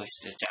 صبح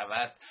کشته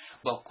شود،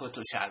 با کت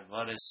و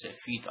شلوار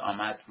سفید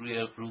آمد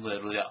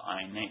روی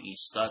آینه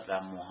ایستاد و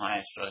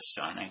موهایش را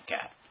شانه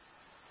کرد.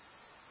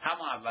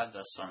 همون اول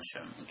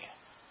داستانشو میگه.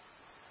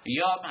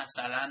 یا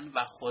مثلا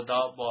و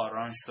خدا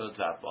باران شد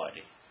و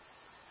باری.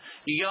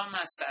 یا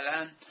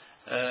مثلا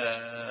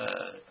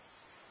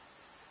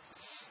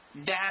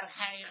در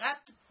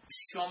حقیقت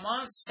شما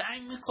سعی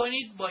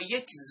میکنید با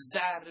یک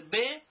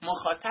ضربه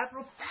مخاطب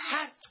رو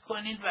پرت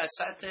کنید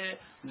وسط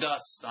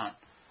داستان،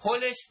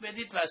 هلش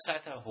بدید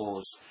وسط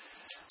حوض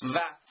و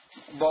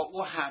با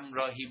او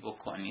همراهی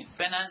بکنید.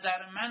 به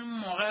نظر من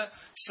موقع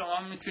شما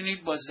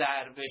میتونید با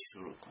ضربه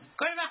شروع کنید.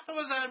 گاهی وقتا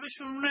با ضربه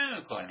شروع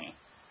نمیکنید.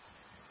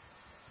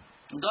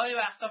 گاهی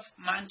وقتا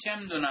من چه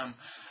میدونم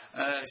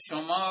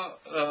شما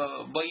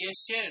با یه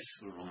شعر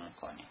شروع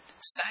میکنید.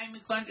 سعی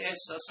میکنید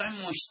احساسای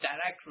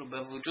مشترک رو به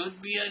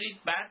وجود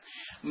بیارید. بعد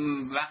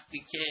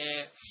وقتی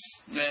که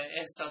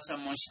احساس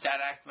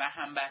مشترک و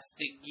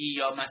همبستگی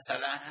یا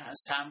مثلا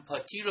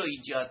سمپاتی رو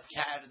ایجاد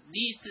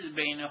کردید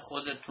بین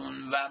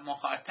خودتون و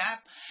مخاطب،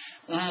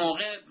 اون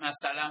موقع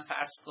مثلا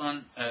فرض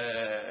کن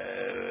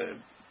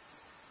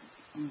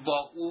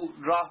با او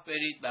راه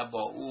برید و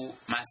با او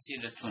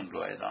مسیرتون رو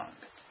ادامه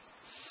بدید.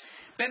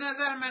 به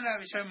نظر من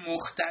روش‌های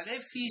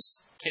مختلفی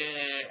است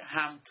که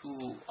هم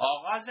تو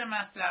آغاز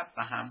مطلب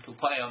و هم تو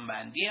پایان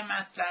بندی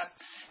مطلب،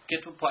 که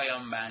تو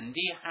پایان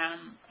بندی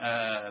هم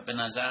به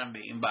نظرم به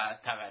این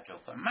باید توجه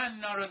کنم. من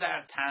اینا رو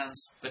در طنز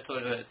به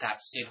طور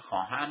تفصیل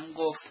خواهم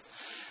گفت،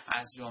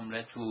 از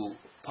جمله تو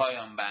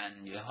پایان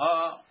بندی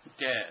ها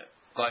که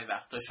گاهی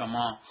وقتا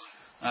شما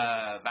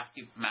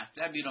وقتی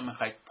مطلبی رو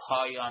میخواید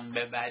پایان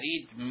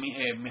ببرید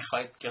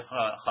میخواید که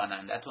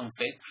خواننده‌تون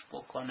فکر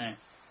بکنه.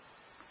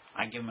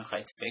 اگه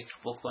میخواید فکر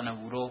بکنه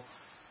او رو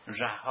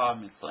رها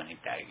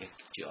میکنید در یک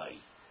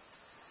جایی،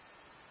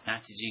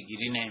 نتیجه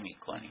گیری نمی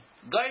کنید.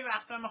 گاهی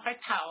وقتا میخواید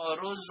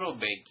تعارض رو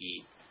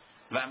بگید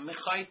و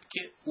میخواید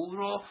که او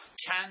رو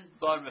چند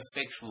بار به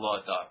فکر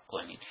وادار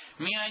کنید.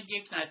 میاید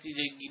یک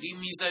نتیجه گیری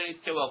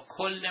میذارید که با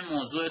کل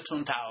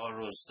موضوعتون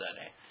تعارض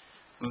داره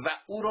و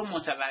او رو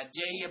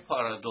متوجه یه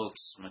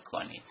پارادوکس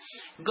میکنید.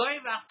 گاهی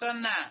وقتا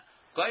نه،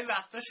 گاهی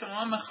وقتا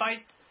شما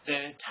میخواید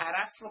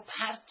طرف رو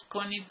پرت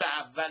کنید به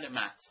اول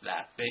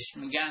مطلب. بهش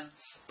میگن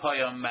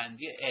پایان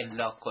بندی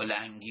الا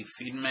کلنگی.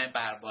 فیلم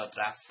برباد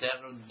رفته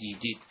رو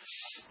دیدید،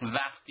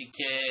 وقتی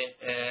که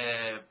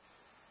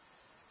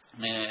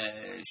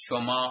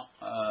شما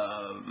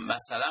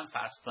مثلا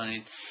فرض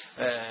کنید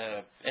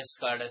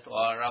اسکارلت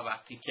اوآرا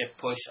وقتی که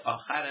پشت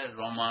آخر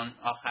رمان،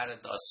 آخر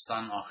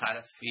داستان،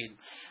 آخر فیلم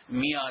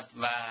میاد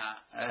و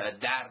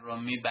در رو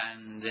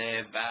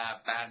میبنده و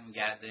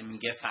برمیگرده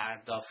میگه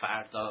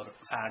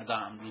فردا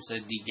هم روز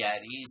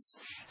دیگری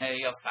است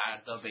یا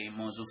فردا به این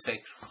موضوع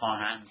فکر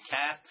خواهم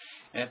کرد،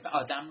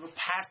 آدم رو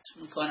پرت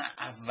میکنه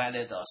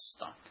اول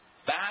داستان.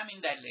 به همین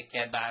دلیل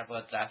که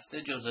برباد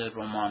رفته جزء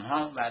رمان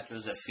ها و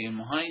جزء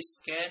فیلم هایی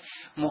است که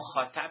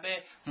مخاطب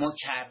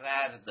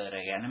مکرر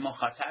داره، یعنی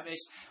مخاطبش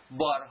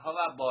بارها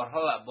و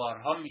بارها و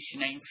بارها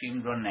میشینه این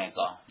فیلم رو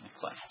نگاه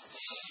میکنه.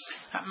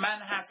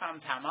 من حرفم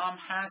تمام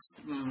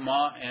هست.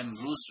 ما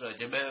امروز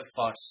راجع به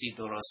فارسی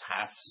درست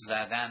حرف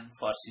زدن،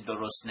 فارسی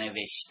درست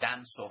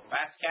نوشتن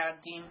صحبت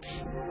کردیم.